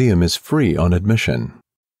the museum is free on admission.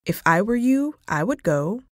 If I were you, I would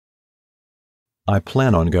go. I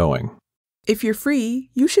plan on going. If you're free,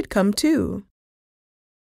 you should come too.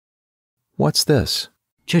 What's this?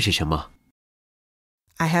 这是什么？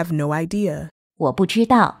 I have no idea. 我不知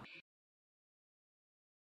道。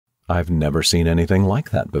I've never seen anything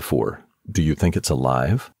like that before. Do you think it's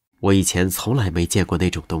alive? 我以前从来没见过那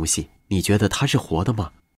种东西，你觉得它是活的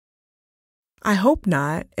吗？ I hope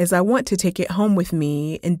not, as I want to take it home with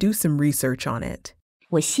me and do some research on it.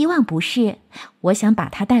 我希望不是，我想把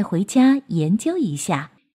它带回家研究一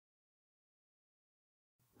下。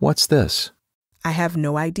What's this? I have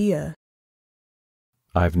no idea.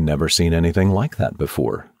 I've never seen anything like that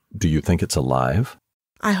before. Do you think it's alive?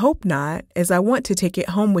 I hope not, as I want to take it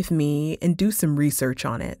home with me and do some research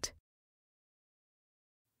on it.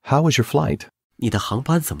 How was your flight? 你的航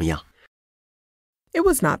班怎么样？ It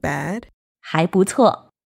was not bad. 还不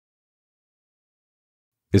错。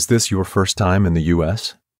Is this your first time in the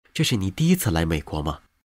U.S.? 这是你第一次来美国吗？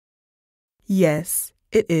 Yes,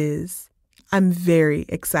 it is. I'm very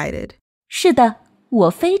excited. 是的，我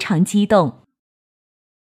非常激动。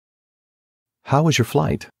How was your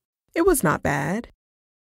flight? It was not bad.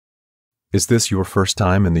 Is this your first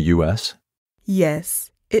time in the U.S.? Yes,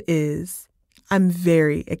 it is. I'm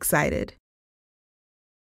very excited.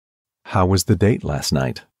 How was the date last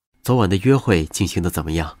night? 昨晚的约会进行的怎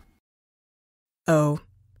么样？ Oh,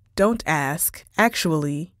 don't ask.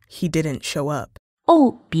 Actually, he didn't show up.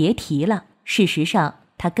 哦，别提了，事实上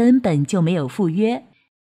他根本就没有赴约。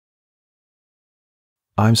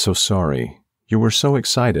I'm so sorry. You were so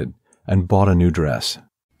excited and bought a new dress.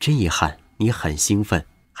 真遗憾，你很兴奋，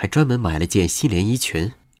还专门买了件新连衣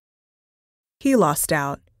裙。He lost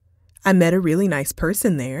out. I met a really nice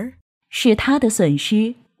person there. 是他的损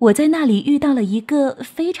失，我在那里遇到了一个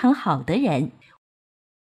非常好的人。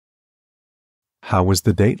How was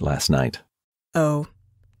the date last night? Oh,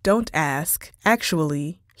 don't ask.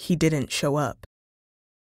 Actually, he didn't show up.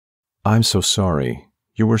 I'm so sorry.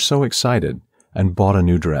 You were so excited and bought a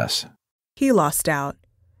new dress. He lost out.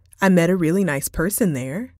 I met a really nice person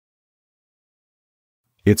there.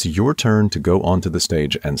 It's your turn to go onto the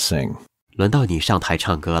stage and sing. 轮到你上台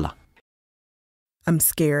唱歌了。I'm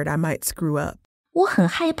scared I might screw up. 我很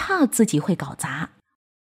害怕自己会搞砸。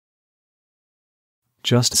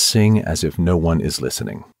Just sing as if no one is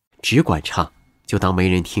listening. 只管唱，就当没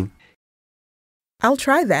人听。I'll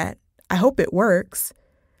try that. I hope it works.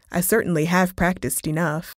 I certainly have practiced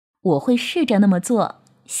enough. 我会试着那么做，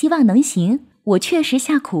希望能行。我确实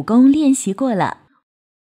下苦功练习过了。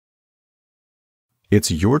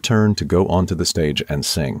It's your turn to go onto the stage and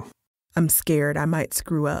sing. I'm scared I might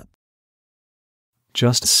screw up.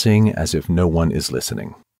 Just sing as if no one is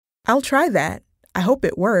listening. I'll try that. I hope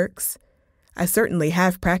it works. I certainly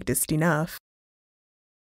have practiced enough.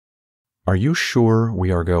 Are you sure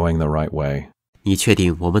we are going the right way? 你确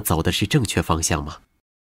定我们走的是正确方向吗？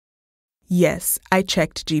 Yes, I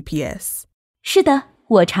checked GPS. 是的，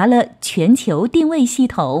我查了全球定位系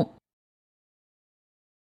统。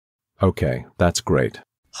Okay, that's great.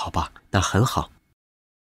 好吧，那很好。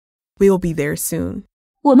We'll be there soon.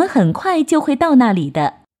 我们很快就会到那里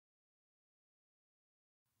的。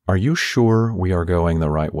Are you sure we are going the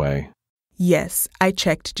right way? Yes, I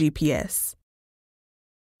checked GPS.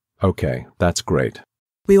 Okay, that's great.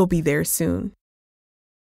 We'll be there soon.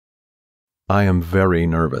 I am very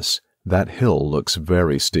nervous. That hill looks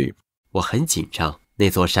very steep. 我很紧张，那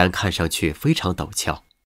座山看上去非常陡峭。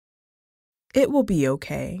It will be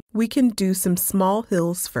okay. We can do some small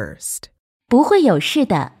hills first. 不会有事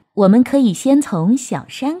的，我们可以先从小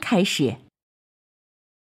山开始。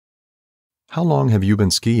How long have you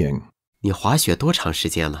been skiing? 你滑雪多长时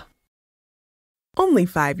间了？ Only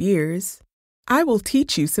 5 years. I will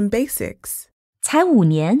teach you some basics. 才5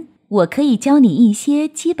年，我可以教你一些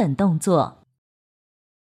基本动作。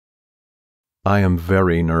I am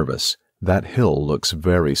very nervous. That hill looks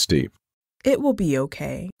very steep. It will be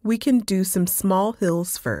okay. We can do some small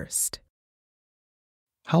hills first.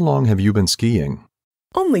 How long have you been skiing?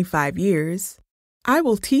 Only 5 years. I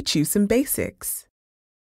will teach you some basics.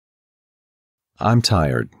 I'm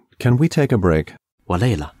tired. Can we take a break? 我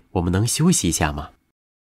累了，我们能休息一下吗？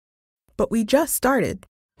 But we just started.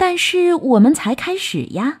 但是我们才开始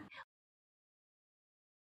呀。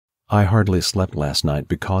I hardly slept last night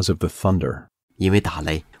because of the thunder. 因为打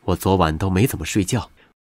雷，我昨晚都没怎么睡觉。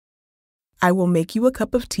I will make you a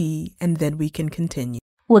cup of tea and then we can continue.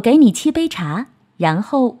 我给你沏杯茶，然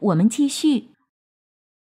后我们继续。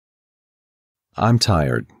I'm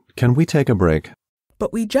tired. Can we take a break? But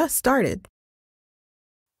we just started.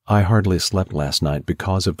 I hardly slept last night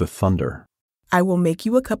because of the thunder. I will make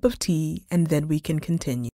you a cup of tea and then we can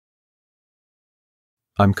continue.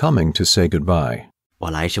 I'm coming to say goodbye. 我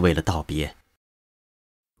来是为了道别。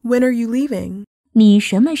 When are you leaving? 你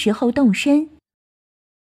什么时候动身？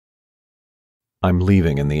 I'm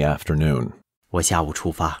leaving in the afternoon. 我下午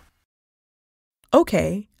出发。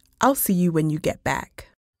 Okay, I'll see you when you get back.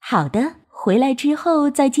 好的，回来之后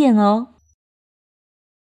再见哦。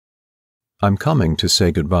 I'm coming to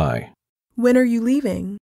say goodbye. When are you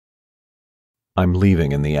leaving? I'm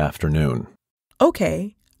leaving in the afternoon.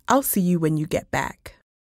 Okay, I'll see you when you get back.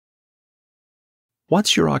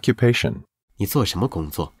 What's your occupation? 你做什么工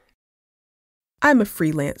作？ I'm a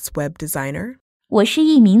freelance web designer. 我是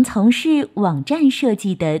一名从事网站设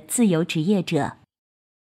计的自由职业者。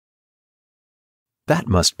 That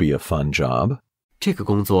must be a fun job. 这个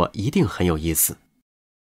工作一定很有意思。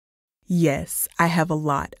 Yes, I have a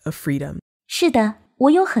lot of freedom. 是的，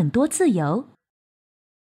我有很多自由。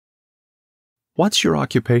 What's your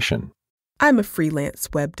occupation? I'm a freelance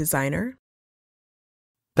web designer.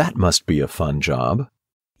 That must be a fun job.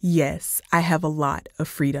 Yes, I have a lot of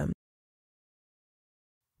freedom.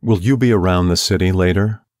 Will you be around the city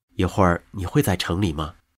later? 一会儿你会在城里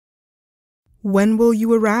吗？ When will you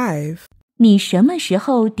arrive? 你什么时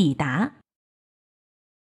候抵达？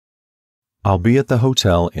 I'll be at the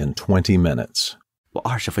hotel in 20 minutes. 我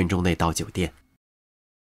20分钟内到酒店。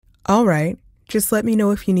 All right, just let me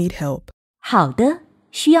know if you need help. 好的，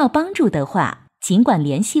需要帮助的话，尽管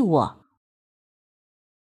联系我。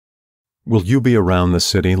 Will you be around the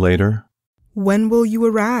city later? When will you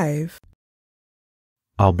arrive?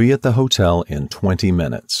 I'll be at the hotel in 20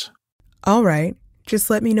 minutes. All right, just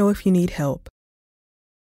let me know if you need help.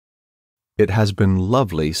 It has been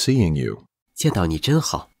lovely seeing you. 见到你真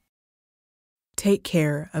好。Take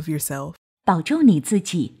care of yourself. 保重你自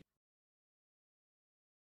己。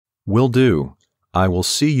Will do. I will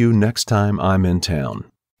see you next time I'm in town.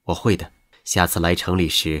 我会的，下次来城里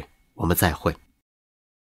时，我们再会。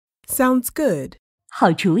Sounds good.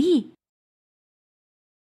 好主意。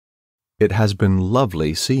It has been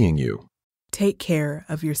lovely seeing you. Take care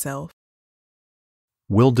of yourself.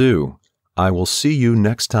 Will do. I will see you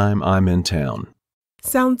next time I'm in town.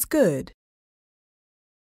 Sounds good.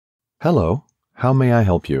 Hello. How may I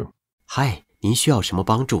help you? 嗨，您需要什么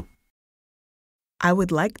帮助？ I would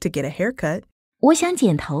like to get a haircut. 我想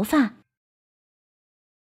剪头发。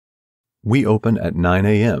We open at 9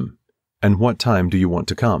 a.m. And what time do you want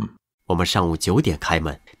to come? 我们上午9点开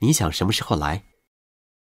门，你想什么时候来？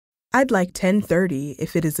 I'd like 10:30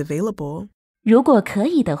 if it is available. 如果可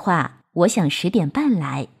以的话，我想10点半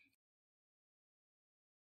来。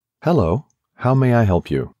Hello. How may I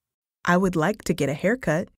help you? I would like to get a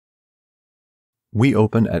haircut. We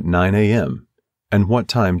open at 9 a.m. And what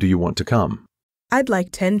time do you want to come? I'd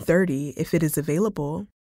like 10:30 if it is available.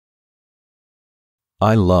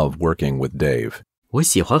 I love working with Dave. 我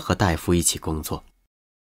喜欢和戴夫一起工作。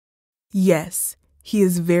 Yes, he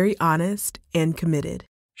is very honest and committed.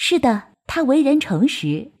 是的，他为人诚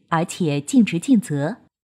实，而且尽职尽责。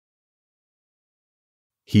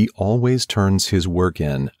He always turns his work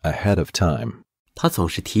in ahead of time. 他总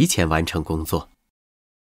是提前完成工作。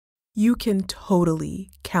 You can totally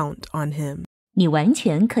count on him. 你完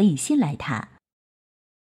全可以信赖他。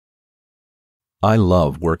I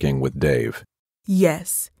love working with Dave.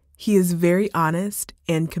 Yes, he is very honest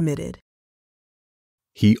and committed.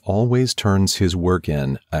 He always turns his work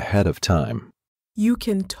in ahead of time. You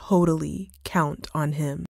can totally count on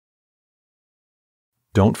him.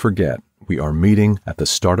 Don't forget, we are meeting at the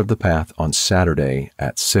start of the path on Saturday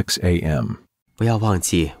at 6 a.m. 不要忘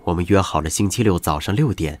记，我们约好了星期六早上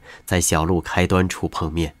6点，在小路开端处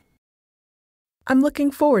碰面。 I'm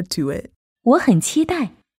looking forward to it. 我很期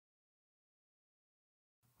待。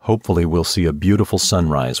Hopefully we'll see a beautiful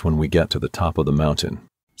sunrise when we get to the top of the mountain.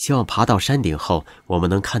 希望爬到山顶后，我们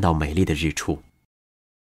能看到美丽的日出。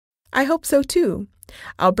 I hope so too.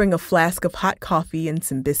 I'll bring a flask of hot coffee and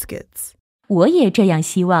some biscuits. 我也这样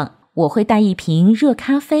希望，我会带一瓶热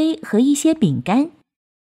咖啡和一些饼干。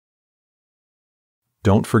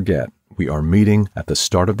Don't forget, we are meeting at the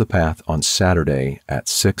start of the path on Saturday at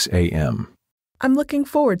 6 a.m. I'm looking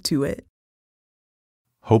forward to it.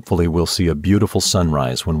 Hopefully we'll see a beautiful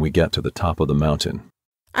sunrise when we get to the top of the mountain.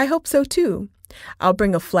 I hope so too. I'll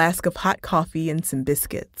bring a flask of hot coffee and some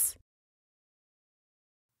biscuits.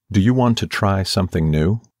 Do you want to try something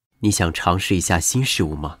new? 你想尝试一下新事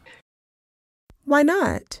物吗？ Why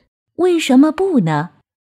not? 为什么不呢？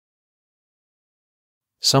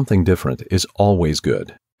 Something different is always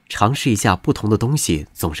good. 尝试一下不同的东西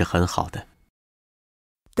总是很好的。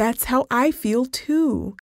 That's how I feel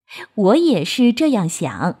too. 我也是这样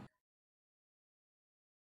想。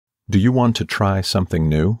 Do you want to try something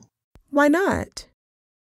new? Why not?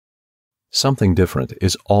 Something different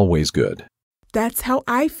is always good. That's how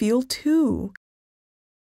I feel too.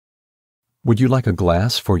 Would you like a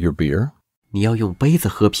glass for your beer? 你要用杯子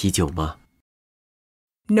喝啤酒吗？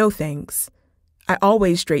 No thanks. I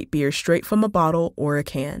always drink beer straight from a bottle or a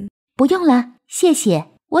can. 不用了，谢谢。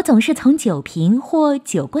我总是从酒瓶或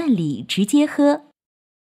酒罐里直接喝。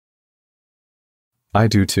I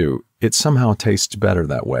do too. It somehow tastes better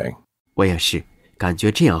that way. 我也是，感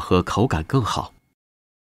觉这样喝口感更好。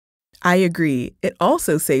 I agree. It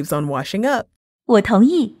also saves on washing up. 我同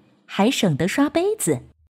意，还省得刷杯子。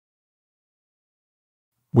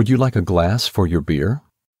Would you like a glass for your beer?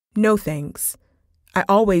 No thanks. I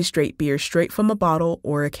always drink beer straight from a bottle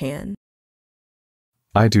or a can.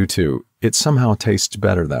 I do too. It somehow tastes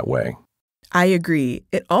better that way. I agree.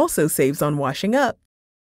 It also saves on washing up.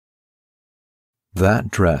 That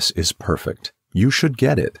dress is perfect. You should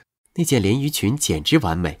get it. 那件连衣裙简直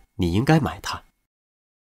完美，你应该买它。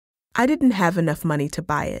 I didn't have enough money to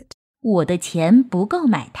buy it. 我的钱不够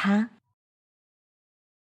买它。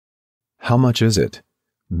 How much is it?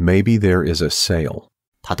 Maybe there is a sale.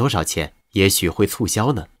 它多少钱？也许会促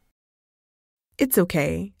销呢。 It's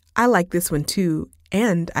okay. I like this one too,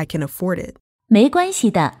 and I can afford it. 没关系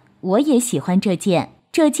的，我也喜欢这件，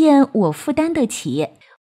这件我负担得起。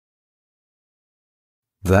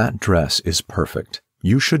 That dress is perfect.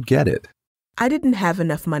 You should get it. I didn't have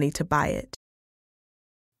enough money to buy it.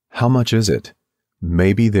 How much is it?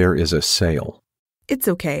 Maybe there is a sale. It's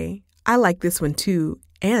okay. I like this one too,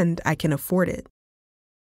 and I can afford it.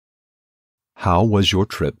 How was your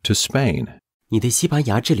trip to Spain? 你的西班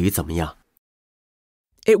牙之旅怎么样？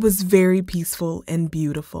 It was very peaceful and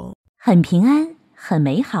beautiful. 很平安，很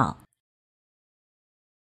美好。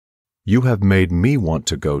You have made me want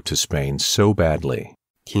to go to Spain so badly.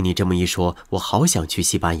 听你这么一说，我好想去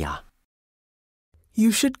西班牙。You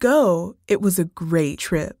should go. It was a great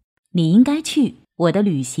trip. 你应该去，我的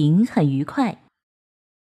旅行很愉快。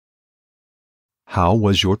How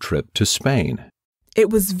was your trip to Spain? It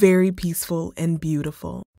was very peaceful and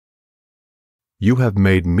beautiful. You have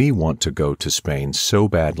made me want to go to Spain so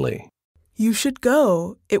badly. You should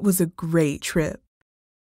go. It was a great trip.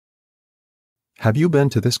 Have you been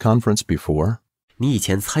to this conference before? 你以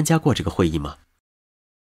前参加过这个会议吗？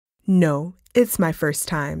 No, it's my first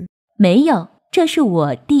time. 没有，这是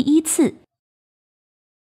我第一次。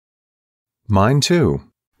Mine too.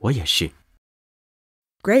 我也是。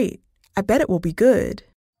 Great. I bet it will be good.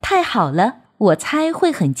 太好了，我猜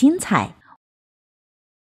会很精彩。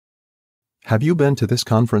Have you been to this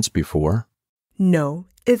conference before? No,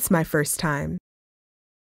 it's my first time.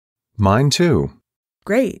 Mine too.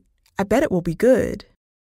 Great. I bet it will be good.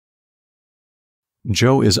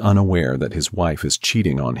 Joe is unaware that his wife is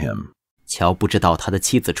cheating on him. 乔不知道他的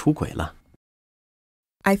妻子出轨了。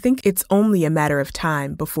 I think it's only a matter of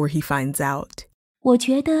time before he finds out. 我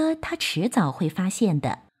觉得他迟早会发现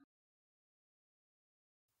的。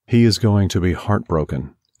He is going to be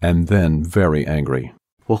heartbroken and then very angry.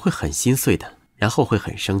 我会很心碎的，然后会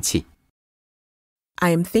很生气。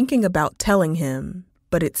 I am thinking about telling him,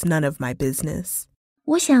 but it's none of my business.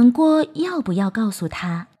 我想过要不要告诉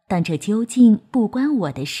他，但这究竟不关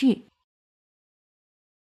我的事。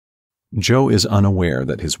Joe is unaware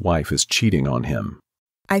that his wife is cheating on him.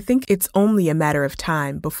 I think it's only a matter of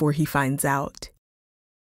time before he finds out.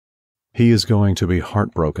 He is going to be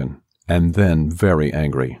heartbroken and then very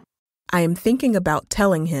angry. I am thinking about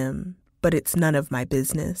telling him, but it's none of my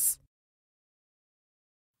business.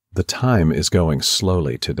 The time is going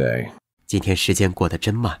slowly today. 今天时间过得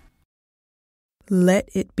真慢。 Let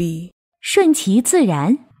it be. 顺其自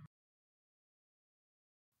然。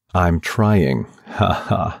I'm trying. Ha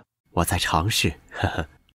ha. 我在尝试，呵呵。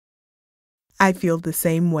 I feel the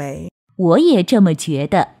same way. 我也这么觉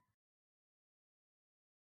得。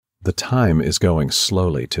The time is going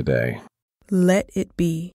slowly today. Let it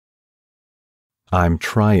be. I'm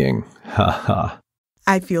trying. Ha ha.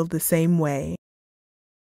 I feel the same way.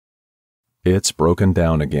 It's broken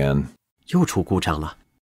down again. 又出故障了。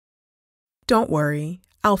 Don't worry.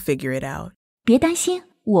 I'll figure it out. 别担心，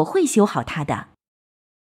我会修好它的。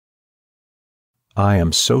I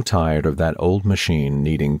am so tired of that old machine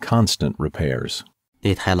needing constant repairs.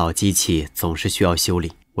 那台老机器总是需要修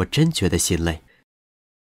理，我真觉得心累。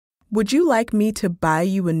 Would you like me to buy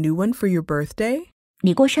you a new one for your birthday?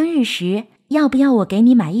 你过生日时，要不要我给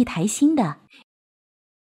你买一台新的？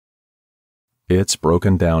 It's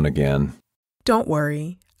broken down again. Don't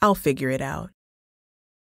worry. I'll figure it out.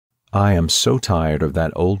 I am so tired of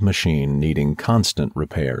that old machine needing constant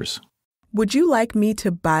repairs. Would you like me to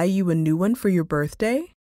buy you a new one for your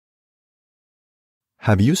birthday?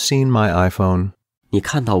 Have you seen my iPhone? 你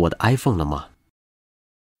看到我的 iPhone 了吗？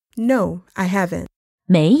 No, I haven't.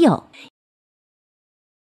 没有，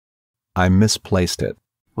 I misplaced it.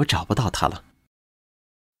 我找不到它了。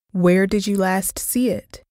 Where did you last see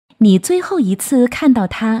it? 你最后一次看到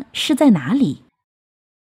它是在哪里？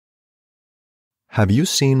 Have you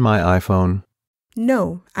seen my iPhone?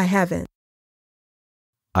 No, I haven't.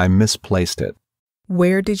 I misplaced it.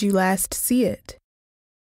 Where did you last see it?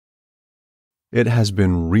 It has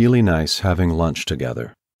been really nice having lunch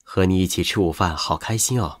together. 和你一起吃午饭，好开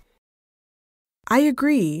心哦。 I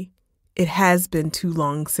agree. It has been too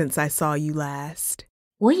long since I saw you last.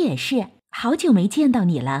 我也是，好久没见到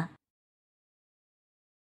你了。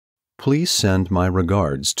 Please send my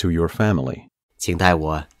regards to your family. 请代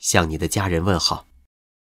我向你的家人问好。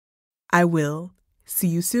 I will. See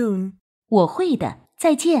you soon. 我会的，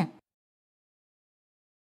再见。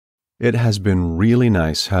 It has been really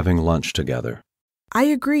nice having lunch together. I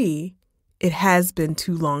agree. It has been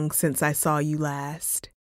too long since I saw you last.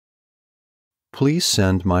 Please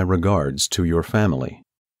send my regards to your family.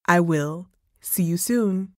 I will. See you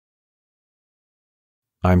soon.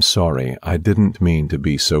 I'm sorry, I didn't mean to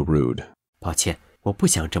be so rude. 抱歉，我不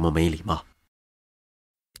想这么没礼貌。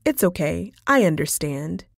 It's okay. I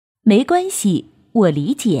understand. 没关系，我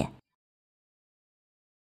理解。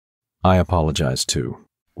 I apologize too.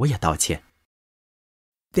 我也道歉。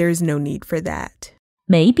 There's no need for that.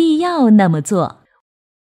 没必要那么做。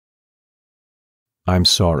 I'm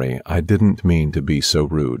sorry, I didn't mean to be so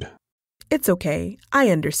rude. It's okay. I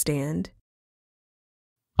understand.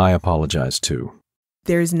 I apologize too.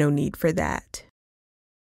 There's no need for that.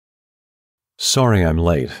 Sorry I'm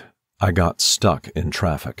late. I got stuck in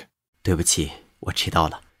traffic. 对不起，我迟到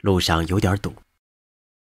了，路上有点堵。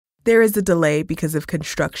There is a delay because of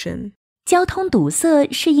construction. 交通堵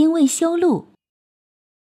塞是因为修路。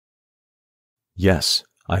Yes,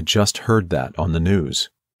 I just heard that on the news.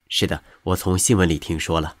 是的，我从新闻里听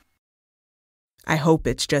说了。I hope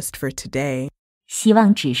it's just for today. 希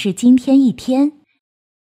望只是今天一天。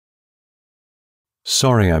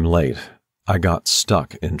Sorry I'm late. I got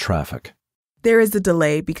stuck in traffic. There is a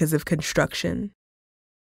delay because of construction.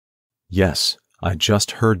 Yes, I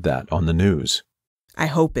just heard that on the news. I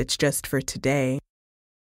hope it's just for today.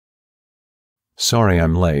 Sorry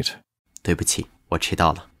I'm late. 对不起，我迟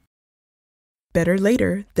到了。Better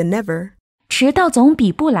later than never. 迟到总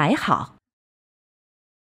比不来好。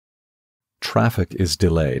Traffic is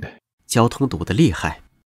delayed. 交通堵得厉害。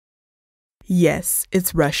Yes,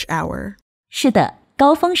 it's rush hour. 是的，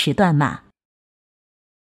高峰时段嘛。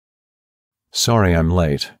Sorry I'm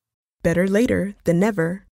late. Better later than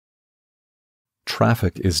never.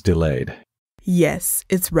 Traffic is delayed. Yes,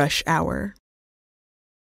 it's rush hour.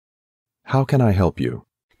 How can I help you?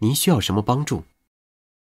 您需要什么帮助？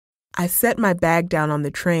 I set my bag down on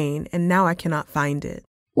the train and now I cannot find it.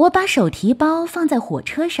 我把手提包放在火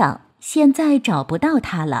车上，现在找不到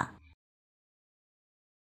它了。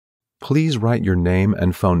Please write your name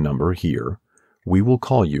and phone number here. We will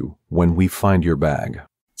call you when we find your bag.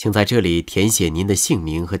 请在这里填写您的姓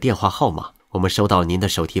名和电话号码。我们收到您的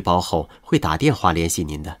手提包后，会打电话联系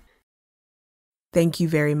您的。Thank you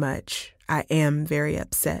very much. I am very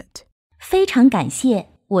upset. 非常感谢，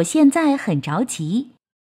我现在很着急。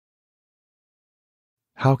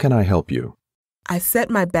How can I help you? I set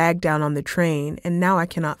my bag down on the train and now I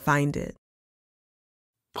cannot find it.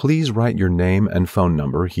 Please write your name and phone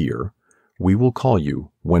number here. We will call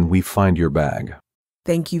you when we find your bag.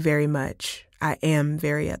 Thank you very much. I am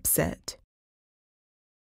very upset.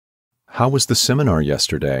 How was the seminar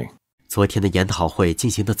yesterday? 昨天的研讨会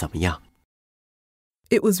进行得怎么样？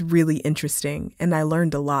 It was really interesting and I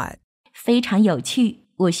learned a lot. 非常有趣，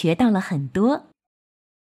我学到了很多。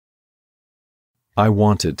I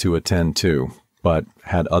wanted to attend too, but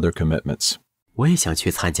had other commitments. 我也想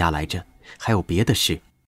去参加来着，还有别的事。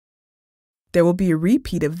There will be a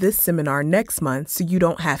repeat of this seminar next month so you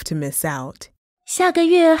don't have to miss out. 下个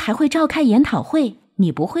月还会召开研讨会，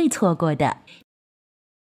你不会错过的。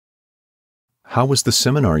How was the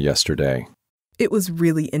seminar yesterday? It was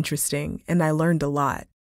really interesting and I learned a lot.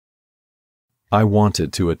 I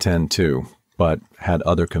wanted to attend too, but had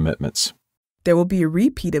other commitments. There will be a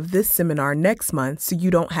repeat of this seminar next month so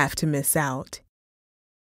you don't have to miss out.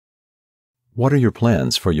 What are your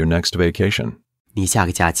plans for your next vacation? 你下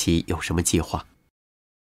个假期有什么计划？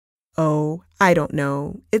 Oh, I don't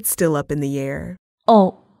know. It's still up in the air.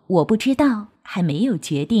 哦，我不知道，还没有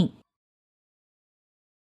决定。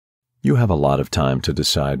You have a lot of time to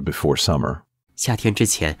decide before summer. 夏天之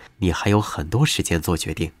前，你还有很多时间做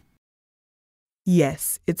决定。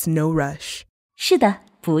 Yes, it's no rush. 是的，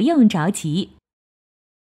不用着急。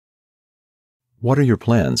What are your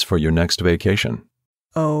plans for your next vacation?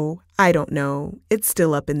 Oh, I don't know. It's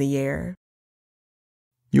still up in the air.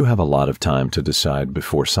 You have a lot of time to decide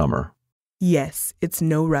before summer. Yes, it's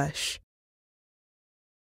no rush.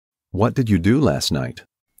 What did you do last night?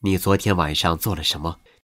 你昨天晚上做了什么？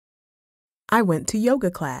 I went to yoga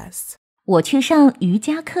class. 我去上瑜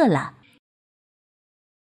伽课了。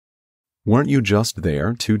Weren't you just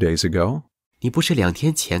there 2 days ago? 你不是2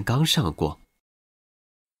天前刚上过？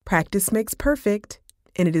 Practice makes perfect,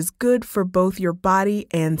 and it is good for both your body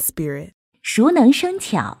and spirit. 熟能生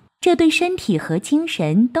巧，这对身体和精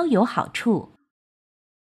神都有好处。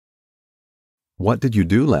What did you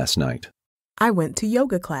do last night? I went to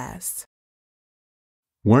yoga class.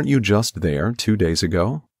 Weren't you just there 2 days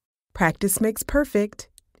ago? Practice makes perfect,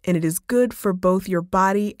 and it is good for both your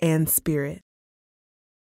body and spirit.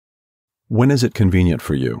 When is it convenient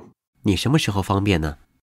for you? 你什么时候方便呢？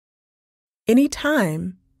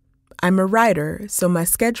 Anytime. I'm a writer, so my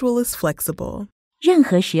schedule is flexible. 任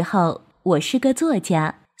何时候，我是个作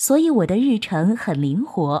家，所以我的日程很灵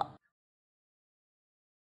活。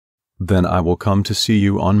Then I will come to see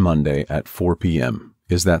you on Monday at 4 p.m.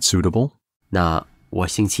 Is that suitable? 那我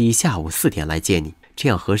星期一下午4点来见你，这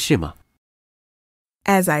样合适吗？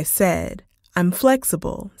 As I said, I'm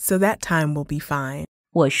flexible, so that time will be fine.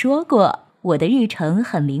 我说过，我的日程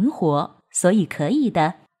很灵活，所以可以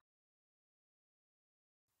的。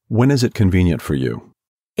When is it convenient for you?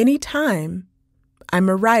 Anytime. I'm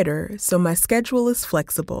a writer, so my schedule is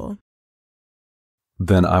flexible.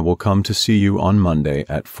 Then I will come to see you on Monday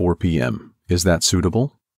at 4 p.m. Is that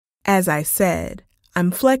suitable? As I said,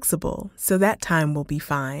 I'm flexible, so that time will be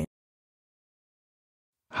fine.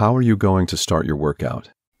 How are you going to start your workout?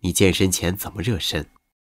 你健身前怎么热身？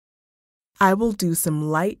 I will do some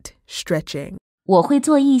light stretching. 我会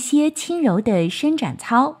做一些轻柔的伸展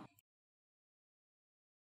操。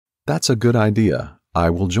That's a good idea. I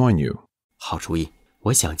will join you. 好主意，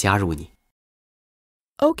我想加入你。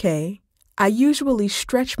Okay, I usually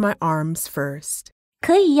stretch my arms first.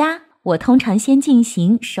 可以呀，我通常先进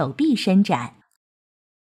行手臂伸展。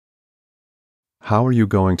How are you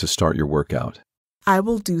going to start your workout? I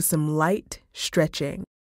will do some light stretching.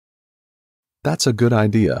 That's a good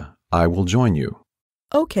idea. I will join you.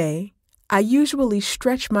 Okay, I usually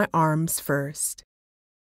stretch my arms first.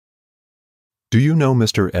 Do you know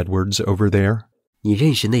Mr. Edwards over there? 你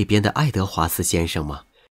认识那边的爱德华斯先生吗？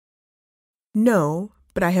 No,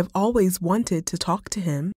 but I have always wanted to talk to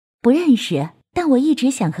him. 不认识，但我一直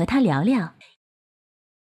想和他聊聊。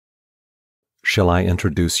Shall I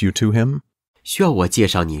introduce you to him? 需要我介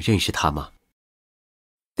绍你认识他吗？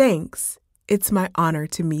 Thanks. It's my honor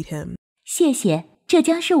to meet him. 谢谢，这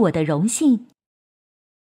将是我的荣幸。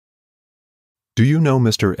Do you know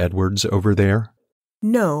Mr. Edwards over there?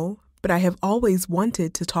 No, but I have always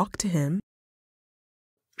wanted to talk to him.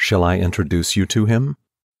 Shall I introduce you to him?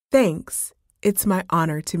 Thanks. It's my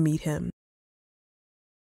honor to meet him.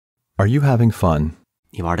 Are you having fun?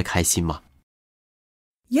 你玩得开心吗？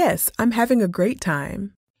 Yes, I'm having a great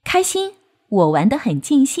time. 开心，我玩得很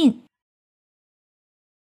尽兴。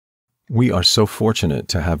We are so fortunate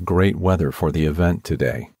to have great weather for the event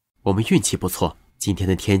today. 我们运气不错，今天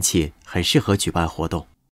的天气很适合举办活动。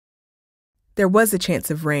There was a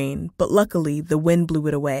chance of rain, but luckily the wind blew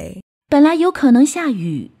it away. 本来有可能下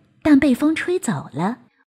雨，但被风吹走了。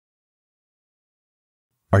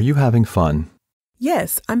Are you having fun?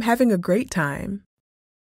 Yes, I'm having a great time.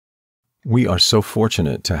 We are so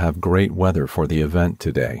fortunate to have great weather for the event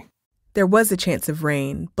today. There was a chance of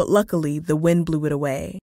rain, but luckily the wind blew it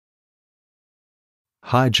away.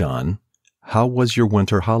 Hi, John. How was your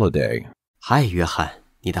winter holiday? 嗨，约翰，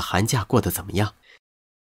你的寒假过得怎么样？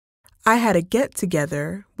 I had a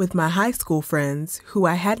get-together with my high school friends who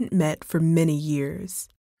I hadn't met for many years.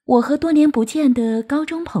 我和多年不见的高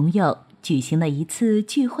中朋友举行了一次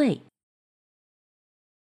聚会。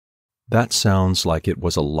That sounds like it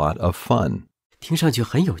was a lot of fun. 听上去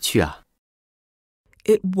很有趣啊。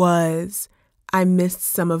 It was. I missed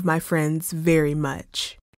some of my friends very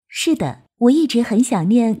much. 是的，我一直很想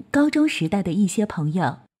念高中时代的一些朋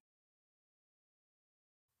友。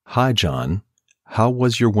Hi, John. How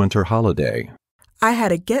was your winter holiday? I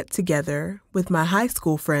had a get-together with my high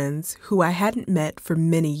school friends who I hadn't met for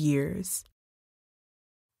many years.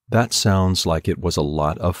 That sounds like it was a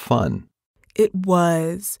lot of fun. It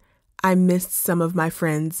was. I missed some of my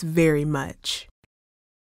friends very much.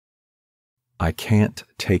 I can't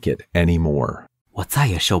take it anymore. 我再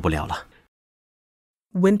也受不了了。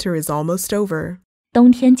 Winter is almost over.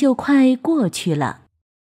 冬天就快过去了。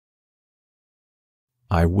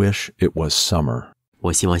I wish it was summer.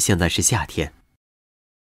 我希望现在是夏天。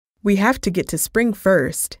 We have to get to spring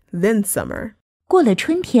first, then summer. 过了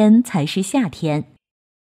春天才是夏天。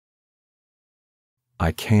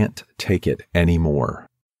I can't take it anymore.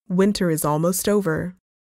 Winter is almost over.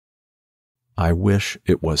 I wish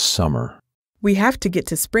it was summer. We have to get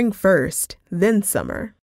to spring first, then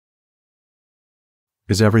summer.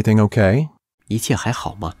 Is everything okay? 一切还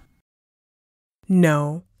好吗？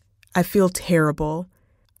 No, I feel terrible.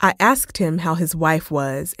 I asked him how his wife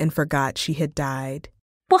was and forgot she had died.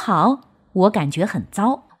 不好，我感觉很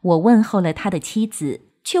糟。我问候了他的妻子，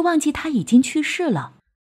却忘记他已经去世了。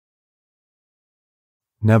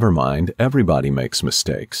Never mind, everybody makes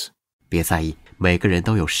mistakes. 别在意，每个人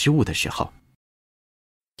都有失误的时候。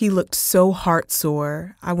 He looked so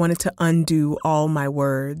heartsore, I wanted to undo all my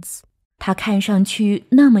words. 他看上去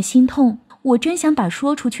那么心痛，我真想把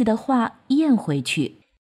说出去的话咽回去。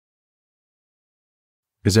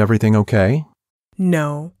Is everything okay?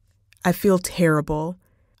 No, I feel terrible.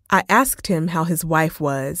 I asked him how his wife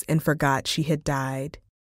was and forgot she had died.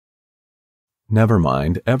 Never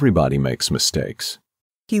mind, everybody makes mistakes.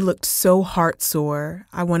 He looked so heartsore,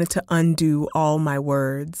 I wanted to undo all my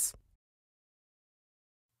words.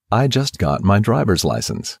 I just got my driver's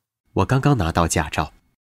license. 我刚刚拿到驾照。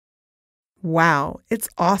 Wow, it's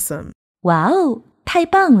awesome. 哇哦，太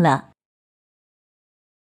棒了！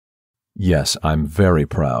 Yes, I'm very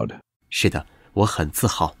proud. 是的，我很自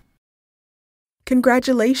豪。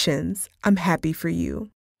 Congratulations, I'm happy for you.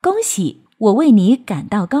 恭喜，我为你感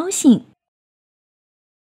到高兴。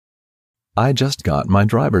 I just got my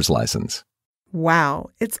driver's license.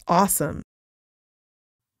 Wow, it's awesome.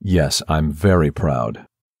 Yes, I'm very proud.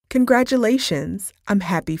 Congratulations, I'm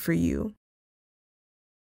happy for you.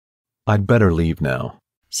 I'd better leave now.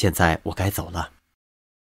 现在我该走了。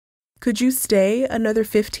Could you stay another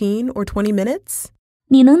 15 or 20 minutes?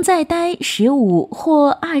 你能再待15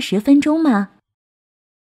或20分钟吗？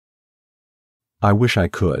 I wish I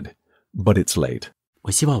could, but it's late.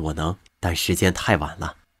 我希望我能，但时间太晚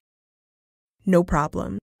了。No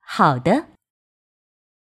problem. 好的。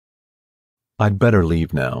I'd better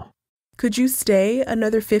leave now. Could you stay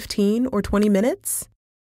another 15 or 20 minutes?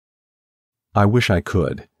 I wish I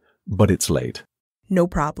could, but it's late. No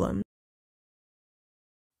problem.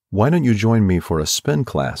 Why don't you join me for a spin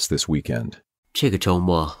class this weekend? 这个周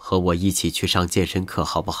末和我一起去上健身课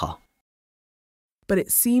好不好？ But it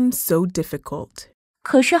seems so difficult.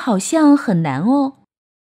 可是好像很难哦。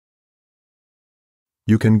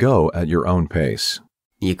 You can go at your own pace.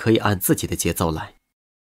 你可以按自己的节奏来。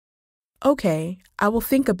Okay, I will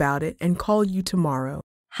think about it and call you tomorrow.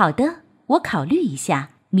 好的，我考虑一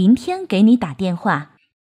下，明天给你打电话。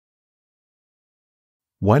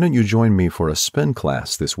 Why don't you join me for a spin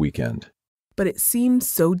class this weekend? But it seems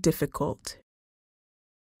so difficult.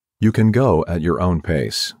 You can go at your own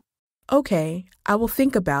pace. Okay, I will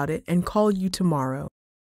think about it and call you tomorrow.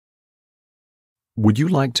 Would you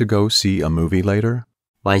like to go see a movie later?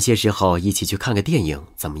 晚些时候一起去看个电影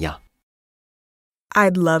怎么样？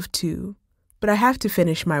 I'd love to, but I have to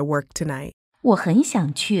finish my work tonight. 我很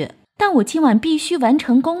想去，但我今晚必须完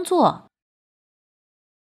成工作。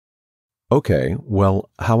 Okay, well,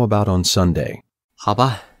 how about on Sunday? 好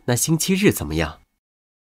吧，那星期日怎么样？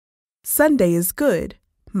 Sunday is good.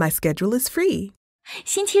 My schedule is free.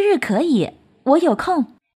 星期日可以，我有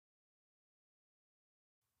空。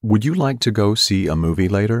 Would you like to go see a movie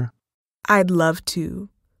later? I'd love to,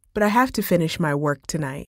 but I have to finish my work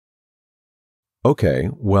tonight. Okay,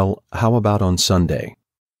 well, how about on Sunday?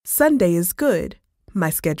 Sunday is good. My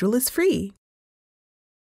schedule is free.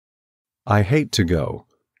 I hate to go,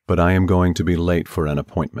 but I am going to be late for an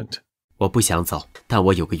appointment. 我不想走，但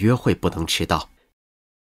我有个约会不能迟到。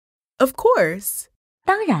 Of course.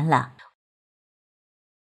 当然了，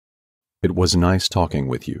 It was nice talking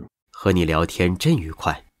with you. 和你聊天真愉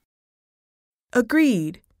快。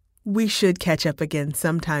 Agreed. We should catch up again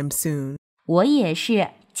sometime soon. 我也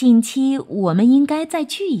是。近期我们应该再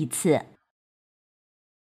聚一次。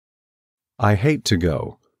 I hate to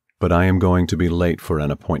go, but I am going to be late for an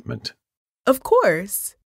appointment. Of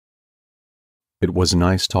course. It was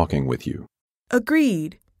nice talking with you.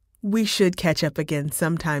 Agreed. We should catch up again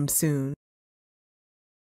sometime soon.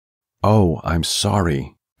 Oh, I'm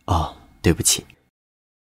sorry. 哦，对不起。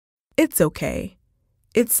 It's okay.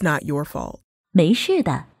 It's not your fault. 没事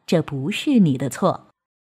的，这不是你的错。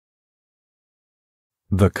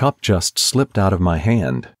 The cup just slipped out of my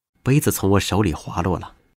hand. 杯子从我手里滑落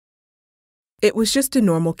了。 It was just a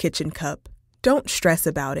normal kitchen cup. Don't stress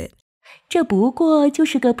about it. 这不过就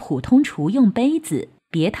是个普通厨用杯子，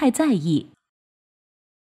别太在意。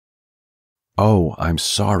 Oh, I'm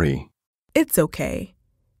sorry. It's okay.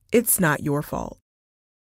 It's not your fault.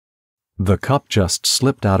 The cup just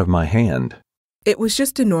slipped out of my hand. It was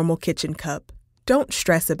just a normal kitchen cup. Don't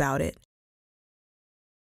stress about it.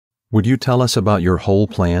 Would you tell us about your whole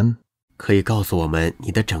plan? 可以告诉我们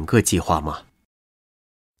你的整个计划吗？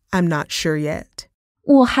 I'm not sure yet.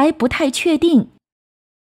 我还不太确定。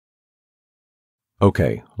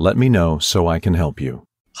 Okay, let me know so I can help you.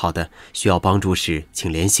 好的，需要帮助时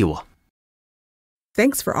请联系我。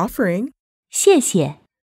 Thanks for offering. 谢谢。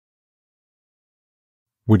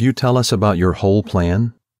 Would you tell us about your whole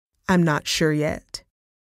plan? I'm not sure yet.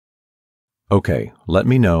 Okay, let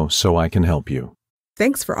me know so I can help you.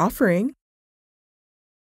 Thanks for offering.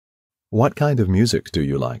 What kind of music do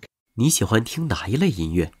you like? 你喜欢听哪一类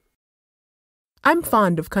音乐？ I'm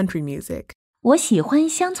fond of country music. 我喜欢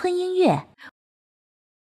乡村音乐。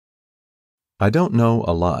 I don't know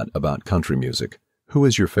a lot about country music. Who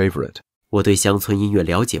is your favorite? 我对乡村音乐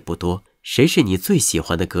了解不多，谁是你最喜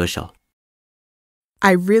欢的歌手？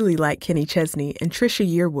 I really like Kenny Chesney and Trisha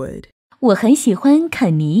Yearwood. 我很喜欢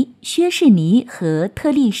肯尼、薛士尼和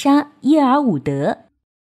特丽莎·耶尔伍德。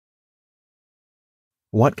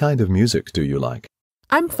 What kind of music do you like?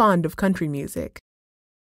 I'm fond of country music.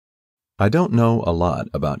 I don't know a lot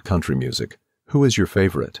about country music. Who is your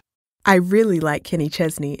favorite? I really like Kenny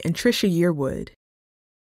Chesney and Trisha Yearwood.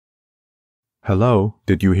 Hello,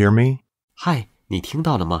 did you hear me? 嗨，你听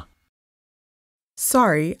到了吗？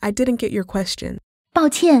 Sorry, I didn't get your question. 抱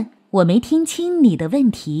歉，我没听清你的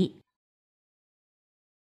问题。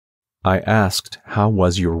 I asked, how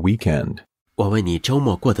was your weekend? 我问你周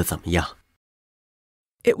末过得怎么样？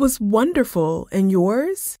 It was wonderful, and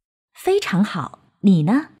yours? 非常好，你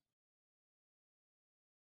呢？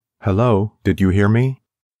 Hello, did you hear me?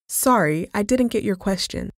 Sorry, I didn't get your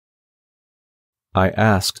question. I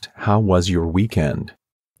asked, how was your weekend?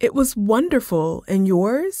 It was wonderful, and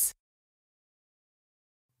yours?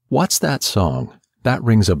 What's that song? That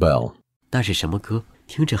rings a bell. 那是什么歌？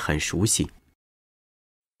听着很熟悉。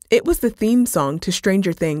It was the theme song to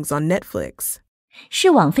Stranger Things on Netflix. 是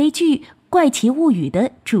网飞剧《怪奇物语》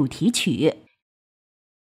的主题曲。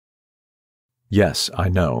Yes, I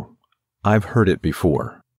know. I've heard it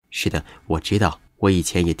before. 是的，我知道，我以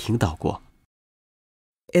前也听到过。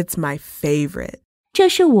It's my favorite. 这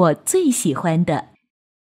是我最喜欢的。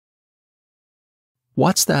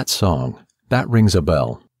What's that song? That rings a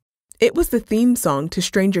bell. It was the theme song to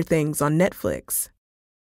Stranger Things on Netflix.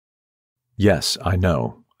 Yes, I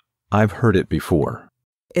know. I've heard it before.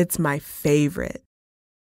 It's my favorite.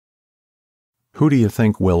 Who do you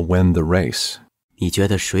think will win the race? 你觉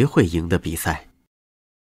得谁会赢的比赛？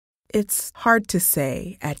 It's hard to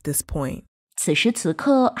say at this point. 此时此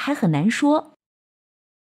刻还很难说。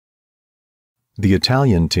The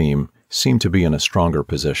Italian team seemed to be in a stronger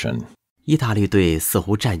position. 意大利队似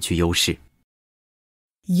乎占据优势。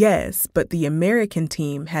Yes, but the American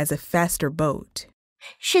team has a faster boat.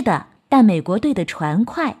 是的，但美国队的船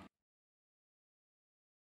快。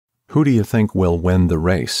Who do you think will win the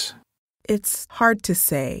race? It's hard to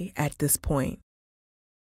say at this point.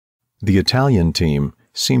 The Italian team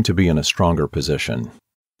seemed to be in a stronger position.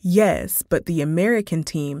 Yes, but the American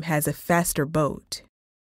team has a faster boat.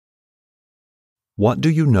 What do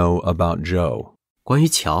you know about Joe? 关于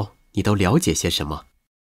乔，你都了解些什么？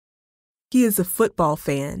 He is a football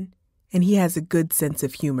fan, and he has a good sense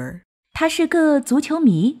of humor. 他是个足球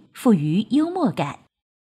迷，富于幽默感。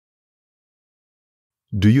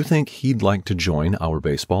Do you think he'd like to join our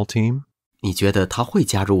baseball team? 你觉得他会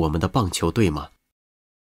加入我们的棒球队吗？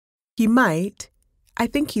 He might. I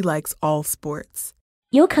think he likes all sports.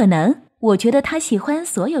 有可能，我觉得他喜欢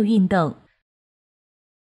所有运动。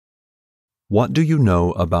What do you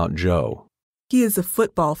know about Joe? He is a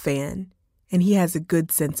football fan, and he has a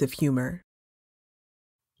good sense of humor.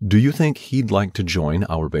 Do you think he'd like to join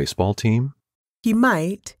our baseball team? He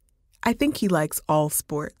might. I think he likes all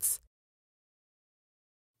sports.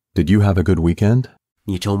 Did you have a good weekend?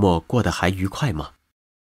 你周末过得还愉快吗？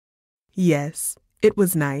 Yes, it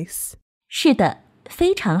was nice. 是的，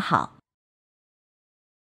非常好。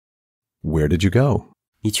Where did you go?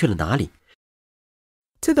 你去了哪里？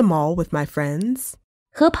 To the mall with my friends.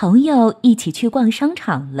 和朋友一起去逛商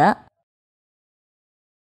场了。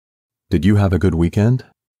Did you have a good weekend?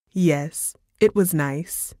 Yes, it was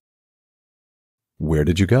nice. Where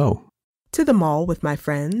did you go? To the mall with my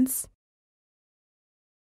friends.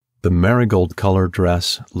 The marigold color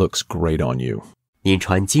dress looks great on you. 您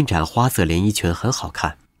穿金盏花色连衣裙很好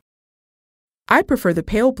看。 I prefer the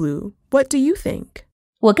pale blue. What do you think?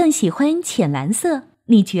 我更喜欢浅蓝色，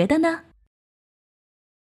你觉得呢？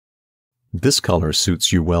 This color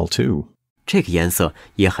suits you well too. 这个颜色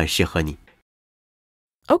也很适合你。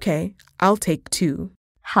 Okay, I'll take 2.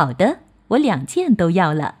 好的，我2件都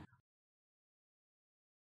要了。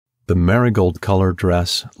The marigold color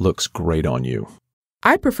dress looks great on you.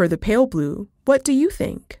 I prefer the pale blue. What do you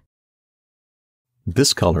think?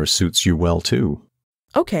 This color suits you well too.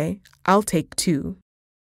 Okay, I'll take 2.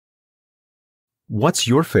 What's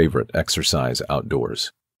your favorite exercise outdoors?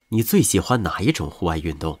 你最喜欢哪一种户外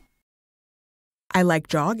运动？ I like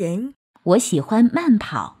jogging. 我喜欢慢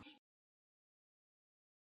跑。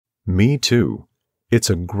Me too.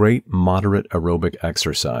 It's a great moderate aerobic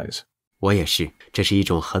exercise. 我也是，这是一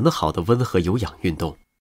种很好的温和有氧运动。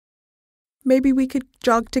 Maybe we could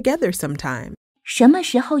jog together sometime. 什么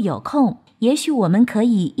时候有空，也许我们可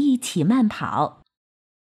以一起慢跑。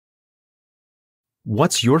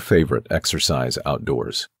What's your favorite exercise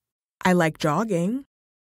outdoors? I like jogging.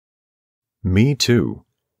 Me too.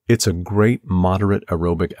 It's a great moderate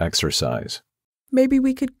aerobic exercise. Maybe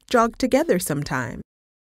we could jog together sometime.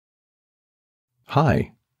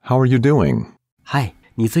 Hi, how are you doing? 嗨，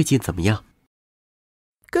你最近怎么样？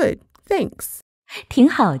 Good, thanks. 挺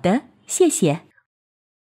好的，谢谢。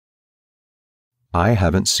I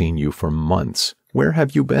haven't seen you for months. Where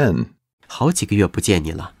have you been? 好几个月不见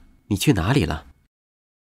你了，你去哪里了？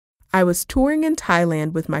 I was touring in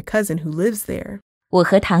Thailand with my cousin who lives there. 我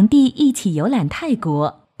和堂弟一起游览泰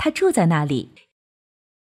国，他住在那里。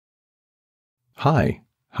Hi,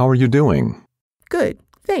 how are you doing? Good,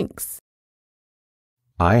 thanks.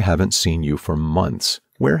 I haven't seen you for months.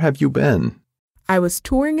 Where have you been? I was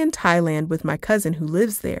touring in Thailand with my cousin who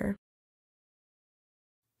lives there.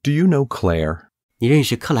 Do you know Claire? 你认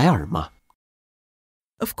识克莱尔吗？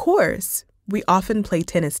 Of course, we often play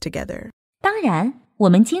tennis together. 当然，我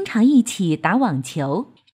们经常一起打网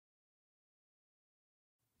球。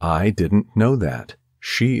I didn't know that.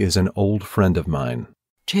 She is an old friend of mine.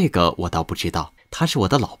 这个我倒不知道，她是我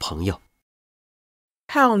的老朋友。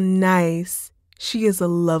How nice. She is a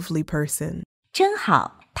lovely person. 真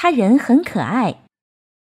好，她人很可爱。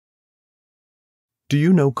Do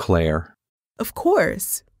you know Claire? Of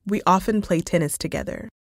course. We often play tennis together.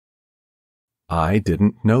 I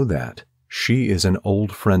didn't know that. She is an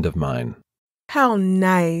old friend of mine. How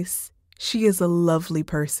nice. She is a lovely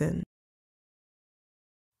person.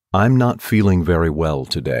 I'm not feeling very well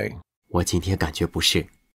today. 我今天感觉不适。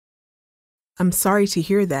I'm sorry to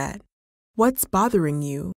hear that. What's bothering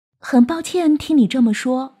you? 很抱歉听你这么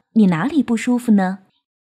说，你哪里不舒服呢？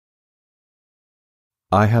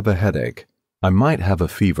 I have a headache. I might have a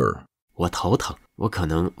fever. 我头疼，我可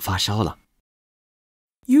能发烧了。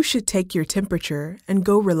You should take your temperature and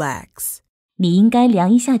go relax. 你应该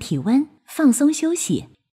量一下体温，放松休息。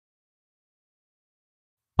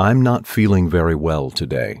I'm not feeling very well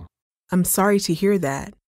today. I'm sorry to hear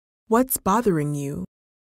that. What's bothering you?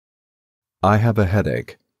 I have a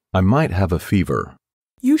headache. I might have a fever.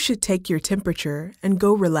 You should take your temperature and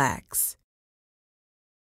go relax.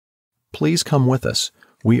 Please come with us.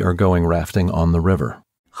 We are going rafting on the river.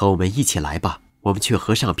 和我们一起来吧，我们去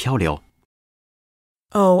河上漂流。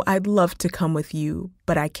Oh, I'd love to come with you,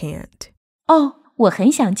 but I can't. 哦，我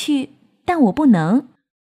很想去，但我不能。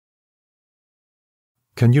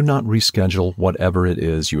Can you not reschedule whatever it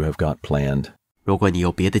is you have got planned? 如果你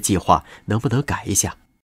有别的计划，能不能改一下？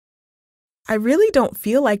 I really don't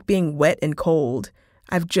feel like being wet and cold.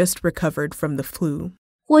 I've just recovered from the flu.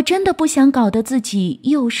 我真的不想搞得自己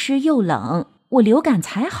又湿又冷，我流感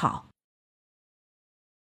才好。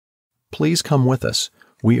Please come with us.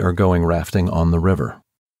 We are going rafting on the river.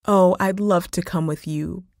 Oh, I'd love to come with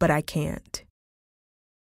you, but I can't.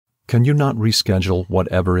 Can you not reschedule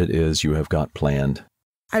whatever it is you have got planned?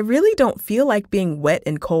 I really don't feel like being wet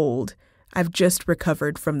and cold. I've just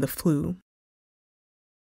recovered from the flu.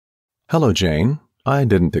 Hello, Jane. I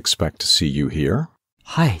didn't expect to see you here.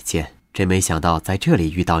 嗨，简，真没想到在这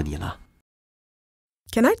里遇到你了。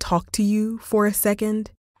 Can I talk to you for a second?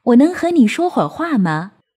 我能和你说会儿话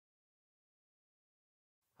吗？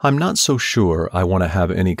 I'm not so sure I want to have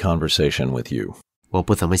any conversation with you. 我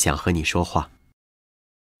不怎么想和你说话。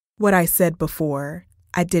 What I said before,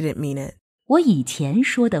 I didn't mean it. 我以前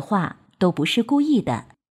说的话都不是故意的。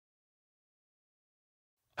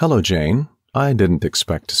 Hello, Jane. I didn't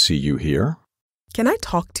expect to see you here. Can I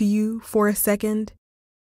talk to you for a second?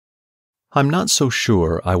 I'm not so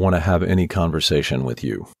sure I want to have any conversation with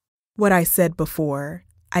you. What I said before,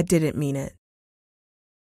 I didn't mean it.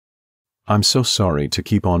 I'm so sorry to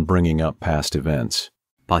keep on bringing up past events.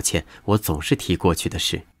 抱歉，我总是提过去的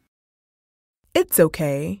事。 It's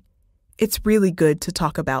okay. It's really good to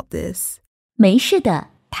talk about this. 没事的，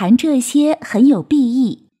谈这些很有裨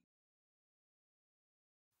益。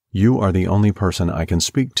 You are the only person I can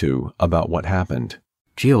speak to about what happened.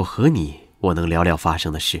 只有和你，我能聊聊发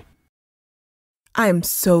生的事。 I am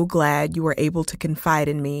so glad you were able to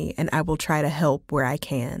confide in me, and I will try to help where I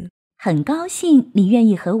can. 很高兴你愿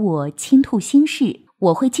意和我倾吐心事，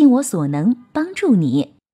我会尽我所能帮助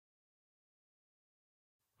你。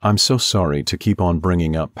 I'm so sorry to keep on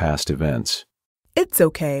bringing up past events. It's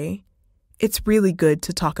okay. It's really good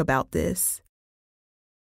to talk about this.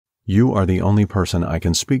 You are the only person I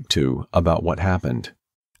can speak to about what happened.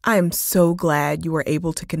 I am so glad you were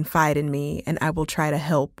able to confide in me, and I will try to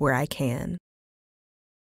help where I can.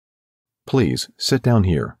 Please, sit down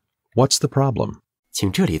here. What's the problem?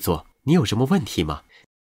 请这里坐，你有什么问题吗？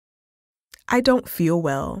 I don't feel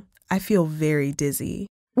well. I feel very dizzy.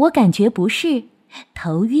 我感觉不适，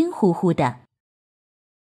头晕乎乎的。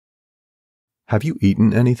 Have you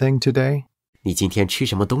eaten anything today? 你今天吃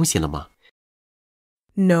什么东西了吗？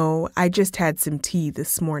 No, I just had some tea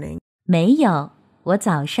this morning. 没有，我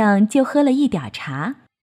早上就喝了一点茶。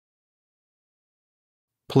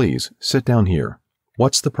 Please, sit down here.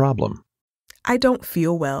 What's the problem? I don't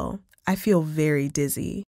feel well. I feel very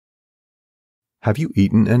dizzy. Have you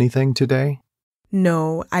eaten anything today?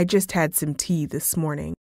 No, I just had some tea this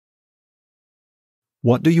morning.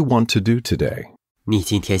 What do you want to do today? 你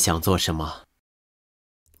今天想做什么？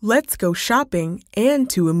 Let's go shopping and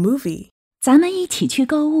to a movie. 咱们一起去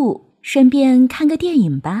购物，顺便看个电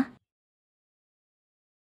影吧。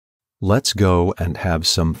 Let's go and have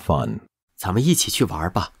some fun. 咱们一起去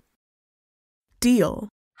玩吧。 Deal.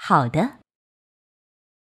 好的，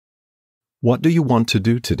 What do you want to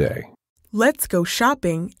do today? Let's go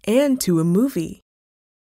shopping and to a movie.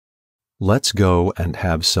 Let's go and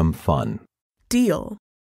have some fun. Deal.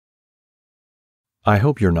 I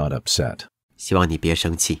hope you're not upset. 希望你别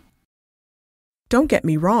生气。 Don't get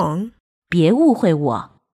me wrong. 别误会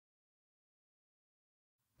我。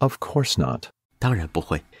 Of course not. 当然不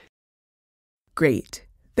会。Great.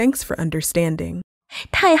 Thanks for understanding.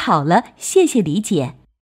 太好了，谢谢理解。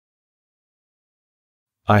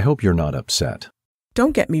I hope you're not upset.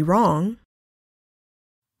 Don't get me wrong.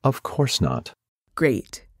 Of course not.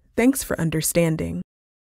 Great. Thanks for understanding.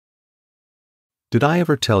 Did I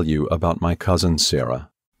ever tell you about my cousin Sarah?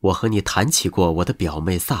 我和你谈起过我的表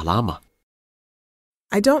妹萨拉吗？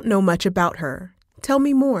 I don't know much about her. Tell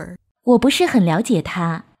me more. 我不是很了解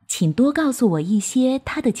她，请多告诉我一些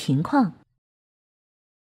她的情况。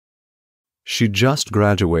She just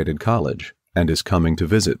graduated college and is coming to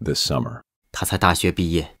visit this summer. 她才大学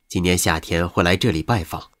毕业，今年夏天会来这里拜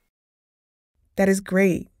访。That is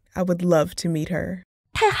great. I would love to meet her.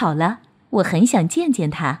 太好了，我很想见见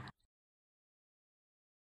她。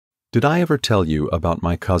Did I ever tell you about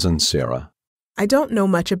my cousin Sarah? I don't know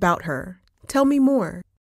much about her. Tell me more.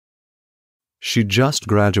 She just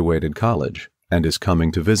graduated college and is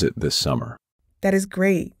coming to visit this summer. That is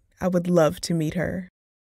great. I would love to meet her.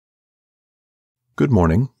 Good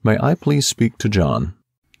morning. May I please speak to John?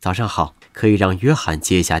 早上好，可以让约翰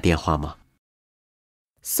接一下电话吗？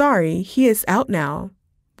 Sorry, he is out now.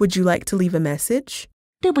 Would you like to leave a message?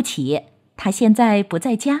 对不起，她现在不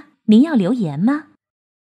在家，您要留言吗？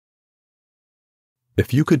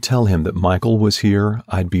 If you could tell him that Michael was here,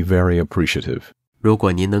 I'd be very appreciative. 如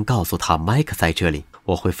果您能告诉他麦克在这里，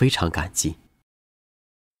我会非常感激。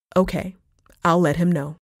 Okay, I'll let him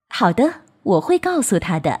know. 好的，我会告诉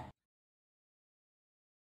他的。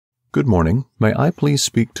Good morning. May I please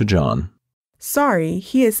speak to John? Sorry,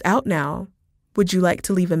 he is out now. Would you like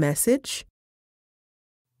to leave a message?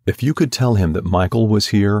 If you could tell him that Michael was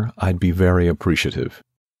here, I'd be very appreciative.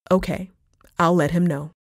 Okay, I'll let him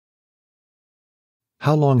know.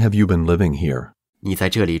 How long have you been living here? 你在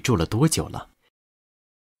这里住了多久了？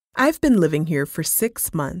 I've been living here for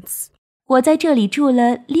 6 months. 我在这里住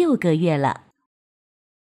了6个月了。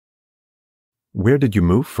Where did you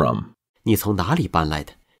move from? 你从哪里搬来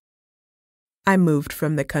的？ I moved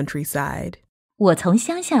from the countryside. 我从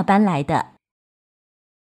乡下搬来的。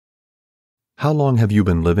How long have you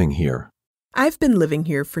been living here? I've been living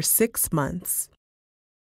here for 6 months.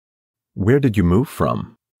 Where did you move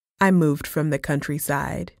from? I moved from the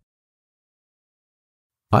countryside.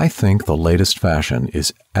 I think the latest fashion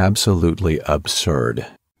is absolutely absurd.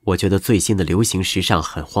 我觉得最新的流行时尚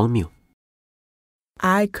很荒谬。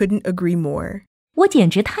 I couldn't agree more. 我简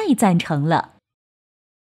直太赞成了。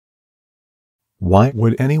Why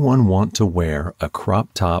would anyone want to wear a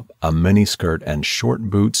crop top, a miniskirt, and short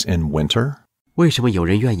boots in winter? 为什么有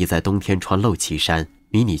人愿意在冬天穿露脐衫、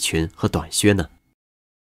迷你裙和短靴呢？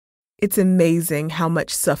 It's amazing how much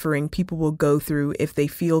suffering people will go through if they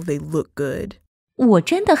feel they look good. 我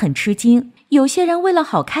真的很吃惊，有些人为了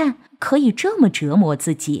好看，可以这么折磨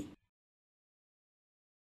自己。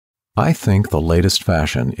I think the latest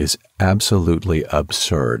fashion is absolutely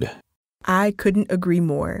absurd. I couldn't agree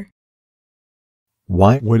more.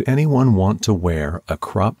 Why would anyone want to wear a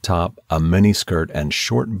crop top, a miniskirt, and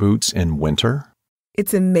short boots in winter?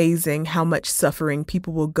 It's amazing how much suffering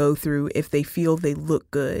people will go through if they feel they look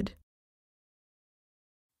good.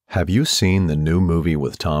 Have you seen the new movie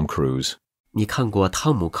with Tom Cruise? 你看过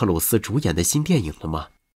汤姆·克鲁斯主演的新电影了吗？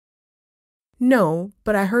 No,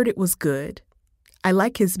 but I heard it was good. I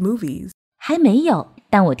like his movies. 还没有，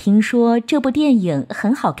但我听说这部电影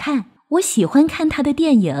很好看，我喜欢看他的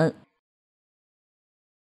电影。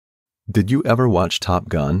Did you ever watch Top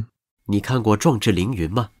Gun? 你看过《壮志凌云》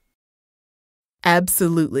吗？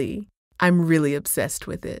 Absolutely. I'm really obsessed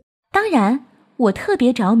with it. 当然，我特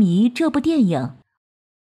别着迷这部电影。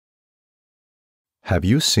Have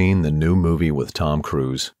you seen the new movie with Tom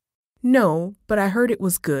Cruise? No, but I heard it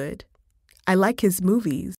was good. I like his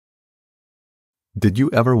movies. Did you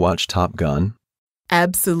ever watch Top Gun?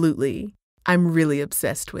 Absolutely. I'm really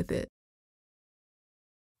obsessed with it.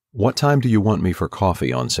 What time do you want me for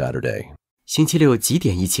coffee on Saturday? 星期六几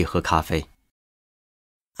点一起喝咖啡？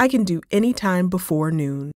 I can do any time before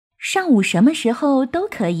noon. 上午什么时候都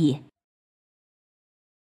可以。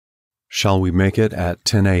Shall we make it at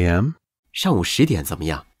 10 a.m.? 上午10点怎么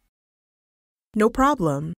样？ No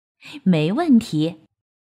problem. 没问题。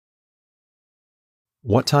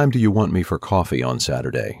What time do you want me for coffee on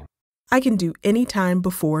Saturday? I can do any time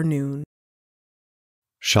before noon.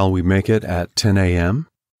 Shall we make it at 10 a.m.?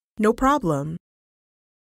 No problem.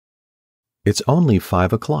 It's only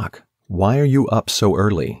 5 o'clock. Why are you up so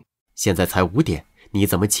early? 现在才5点，你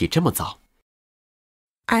怎么起这么早？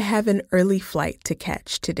 I have an early flight to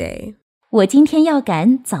catch today. 我今天要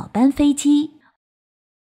赶早班飞机。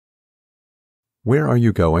Where are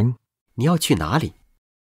you going? 你要去哪里？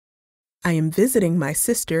 I am visiting my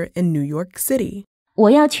sister in New York City.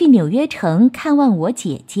 我要去纽约城看望我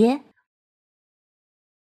姐姐。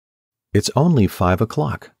It's only 5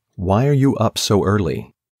 o'clock. Why are you up so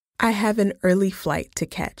early? I have an early flight to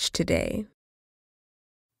catch today.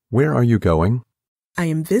 Where are you going? I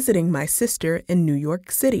am visiting my sister in New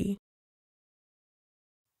York City.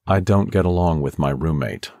 I don't get along with my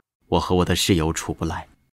roommate. 我和我的室友处不来。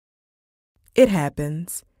 It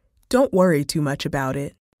happens. Don't worry too much about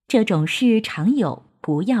it. 这种事常有，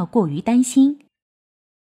不要过于担心。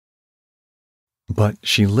 But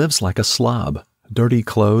she lives like a slob. Dirty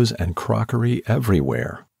clothes and crockery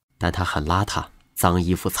everywhere. 但他很邋遢，脏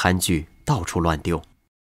衣服、餐具到处乱丢。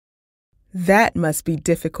 That must be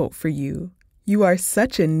difficult for you. You are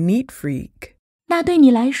such a neat freak. 那对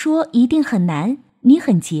你来说一定很难，你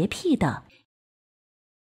很洁癖的。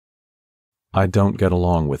 I don't get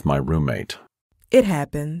along with my roommate. It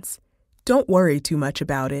happens. Don't worry too much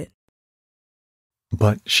about it.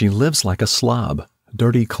 But she lives like a slob.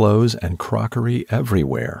 Dirty clothes and crockery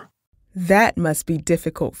everywhere. That must be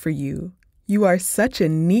difficult for you. You are such a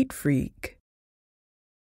neat freak.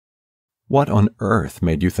 What on earth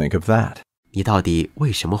made you think of that? 你到底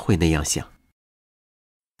为什么会那样想？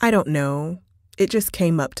 I don't know. It just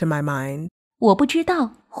came up to my mind. 我不知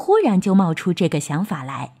道，忽然就冒出这个想法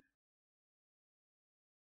来。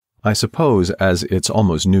 I suppose as it's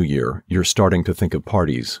almost New Year, you're starting to think of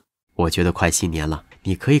parties. 我觉得快新年了，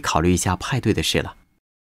你可以考虑一下派对的事了。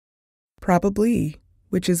 Probably,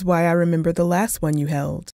 which is why I remember the last one you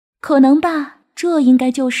held. 可能吧，这应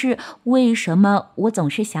该就是为什么我总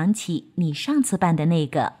是想起你上次办的那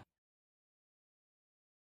个。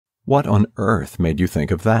 What on earth made you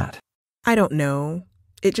think of that? I don't know.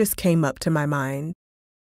 It just came up to my mind.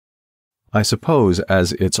 I suppose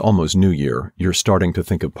as it's almost New Year, you're starting to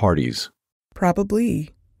think of parties.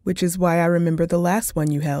 Probably, which is why I remember the last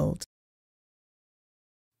one you held.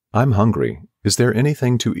 I'm hungry. Is there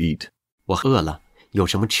anything to eat? 我饿了，有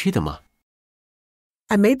什么吃的吗？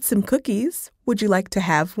 I made some cookies. Would you like to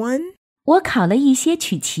have one? 我烤了一些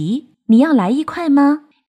曲奇，你要来一块吗？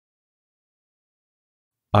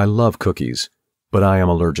 I love cookies, but I am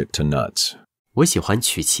allergic to nuts. 我喜欢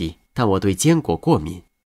曲奇，但我对坚果过敏。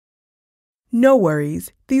 No worries.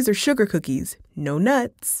 These are sugar cookies. No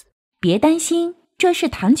nuts. 别担心，这是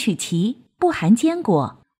糖曲奇，不含坚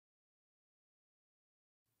果。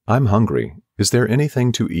 I'm hungry. Is there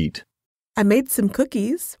anything to eat? I made some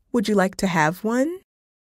cookies. Would you like to have one?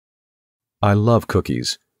 I love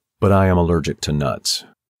cookies, but I am allergic to nuts.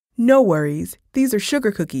 No worries. These are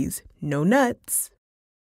sugar cookies. No nuts.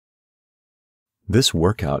 This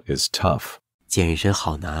workout is tough. 健身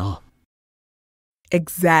好难哦。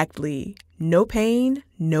 Exactly. No pain,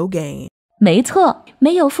 no gain. 没错，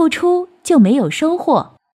没有付出就没有收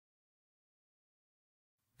获。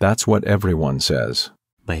 That's what everyone says.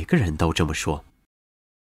 每个人都这么说。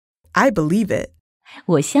 I believe it.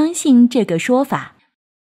 我相信这个说法。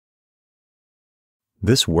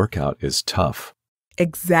 This workout is tough.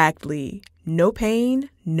 Exactly. No pain,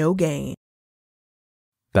 no gain.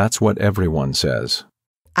 That's what everyone says.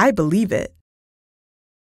 I believe it.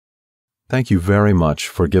 Thank you very much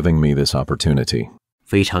for giving me this opportunity.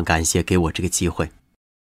 非常感谢给我这个机会。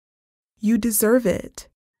 You deserve it.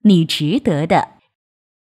 你值得的。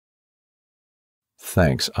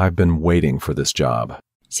 Thanks. I've been waiting for this job.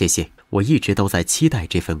 谢谢，我一直都在期待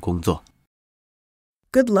这份工作。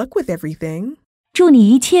 Good luck with everything. 祝你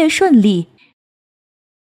一切顺利。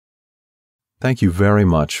 Thank you very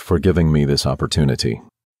much for giving me this opportunity.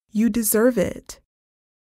 You deserve it.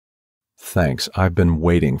 Thanks. I've been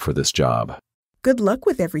waiting for this job. Good luck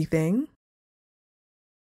with everything.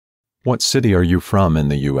 What city are you from in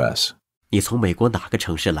the U.S.? 你从美国哪个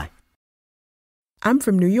城市来？ I'm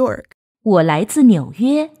from New York. 我来自纽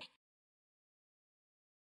约，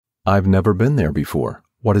 I've never been there before.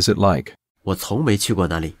 What is it like? 我从没去过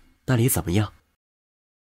那里，那里怎么样？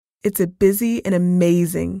 It's a busy and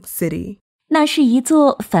amazing city. 那是一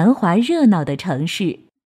座繁华热闹的城市。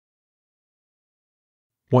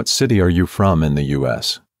 What city are you from in the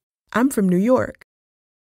U.S.? I'm from New York.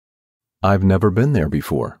 I've never been there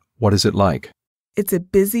before. What is it like? It's a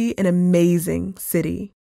busy and amazing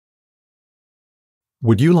city.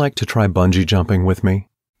 Would you like to try bungee jumping with me?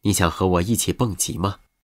 你想和我一起蹦极吗？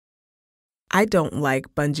 I don't like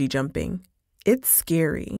bungee jumping. It's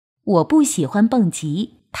scary. 我不喜欢蹦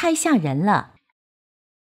极，太吓人了。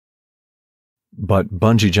 But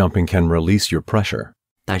bungee jumping can release your pressure.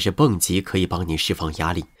 但是蹦极可以帮你释放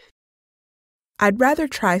压力。 I'd rather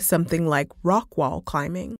try something like rock wall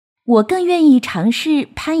climbing. 我更愿意尝试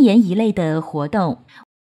攀岩一类的活动。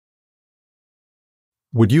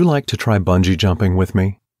 Would you like to try bungee jumping with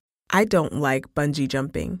me? I don't like bungee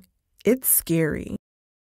jumping. It's scary.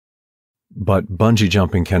 But bungee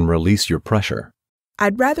jumping can release your pressure.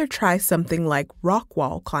 I'd rather try something like rock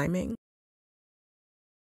wall climbing.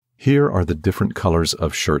 Here are the different colors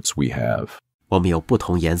of shirts we have. 我们有不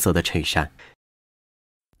同颜色的衬衫。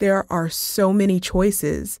There are so many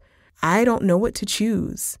choices. I don't know what to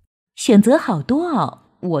choose. 选择好多哦，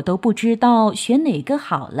我都不知道选哪个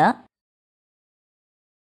好了。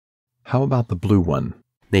How about the blue one?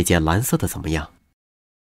 那件蓝色的怎么样？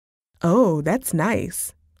 Oh, that's nice.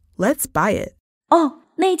 Let's buy it. 哦，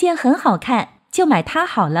那件很好看，就买它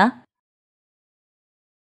好了。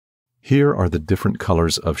Here are the different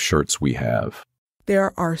colors of shirts we have.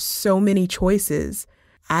 There are so many choices.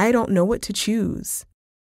 I don't know what to choose.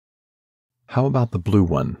 How about the blue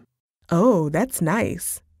one? Oh, that's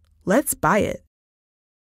nice. Let's buy it.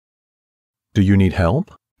 Do you need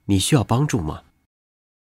help? 你需要帮助吗？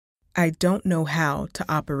 I don't know how to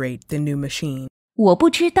operate the new machine. 我不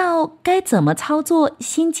知道该怎么操作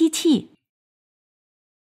新机器。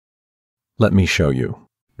Let me show you.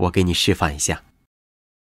 我给你示范一下。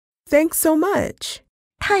Thanks so much.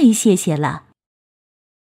 太谢谢了。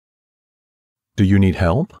Do you need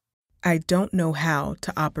help? I don't know how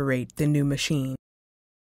to operate the new machine.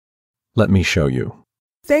 Let me show you.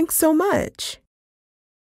 Thanks so much.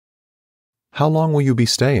 How long will you be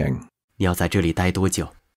staying? 你要在这里待多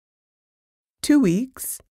久？ 2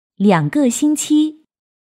 weeks. 2个星期。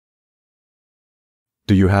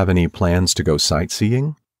Do you have any plans to go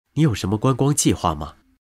sightseeing? 你有什么观光计划吗？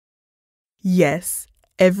 Yes,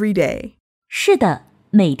 every day. 是的，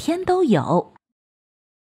每天都有。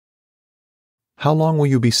How long will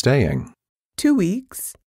you be staying? 2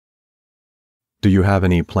 weeks. Do you have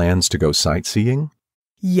any plans to go sightseeing?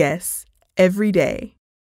 Yes, every day.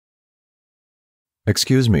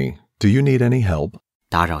 Excuse me, do you need any help?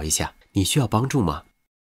 打扰一下，你需要帮助吗？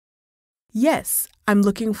 Yes, I'm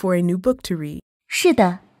looking for a new book to read. 是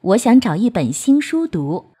的，我想找一本新书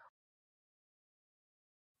读。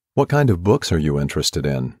What kind of books are you interested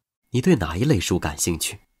in? 你对哪一类书感兴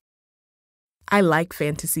趣？ I like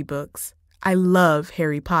fantasy books. I love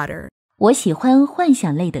Harry Potter. 我喜欢幻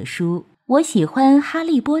想类的书，我喜欢哈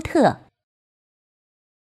利波特。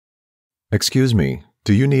Excuse me,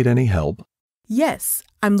 do you need any help? Yes,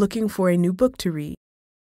 I'm looking for a new book to read.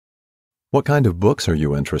 What kind of books are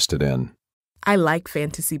you interested in? I like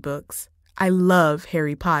fantasy books. I love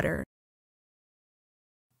Harry Potter.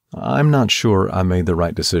 I'm not sure I made the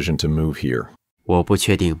right decision to move here. 我不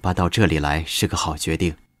确定搬到这里来是个好决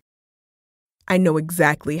定。 I know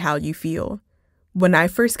exactly how you feel. When I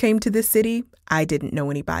first came to this city, I didn't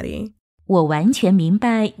know anybody. 我完全明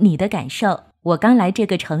白你的感受。我刚来这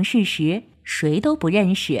个城市时，谁都不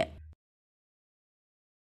认识。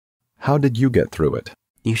How did you get through it?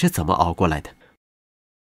 你是怎么熬过来的？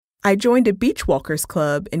 I joined a beach walkers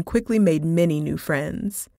club and quickly made many new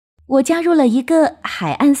friends. 我加入了一个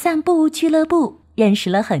海岸散步俱乐部，认识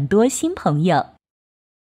了很多新朋友。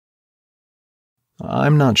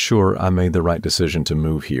I'm not sure I made the right decision to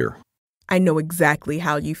move here. I know exactly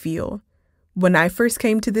how you feel. When I first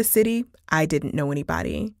came to this city, I didn't know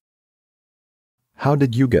anybody. How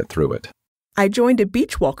did you get through it? I joined a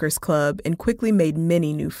beach walkers club and quickly made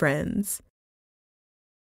many new friends.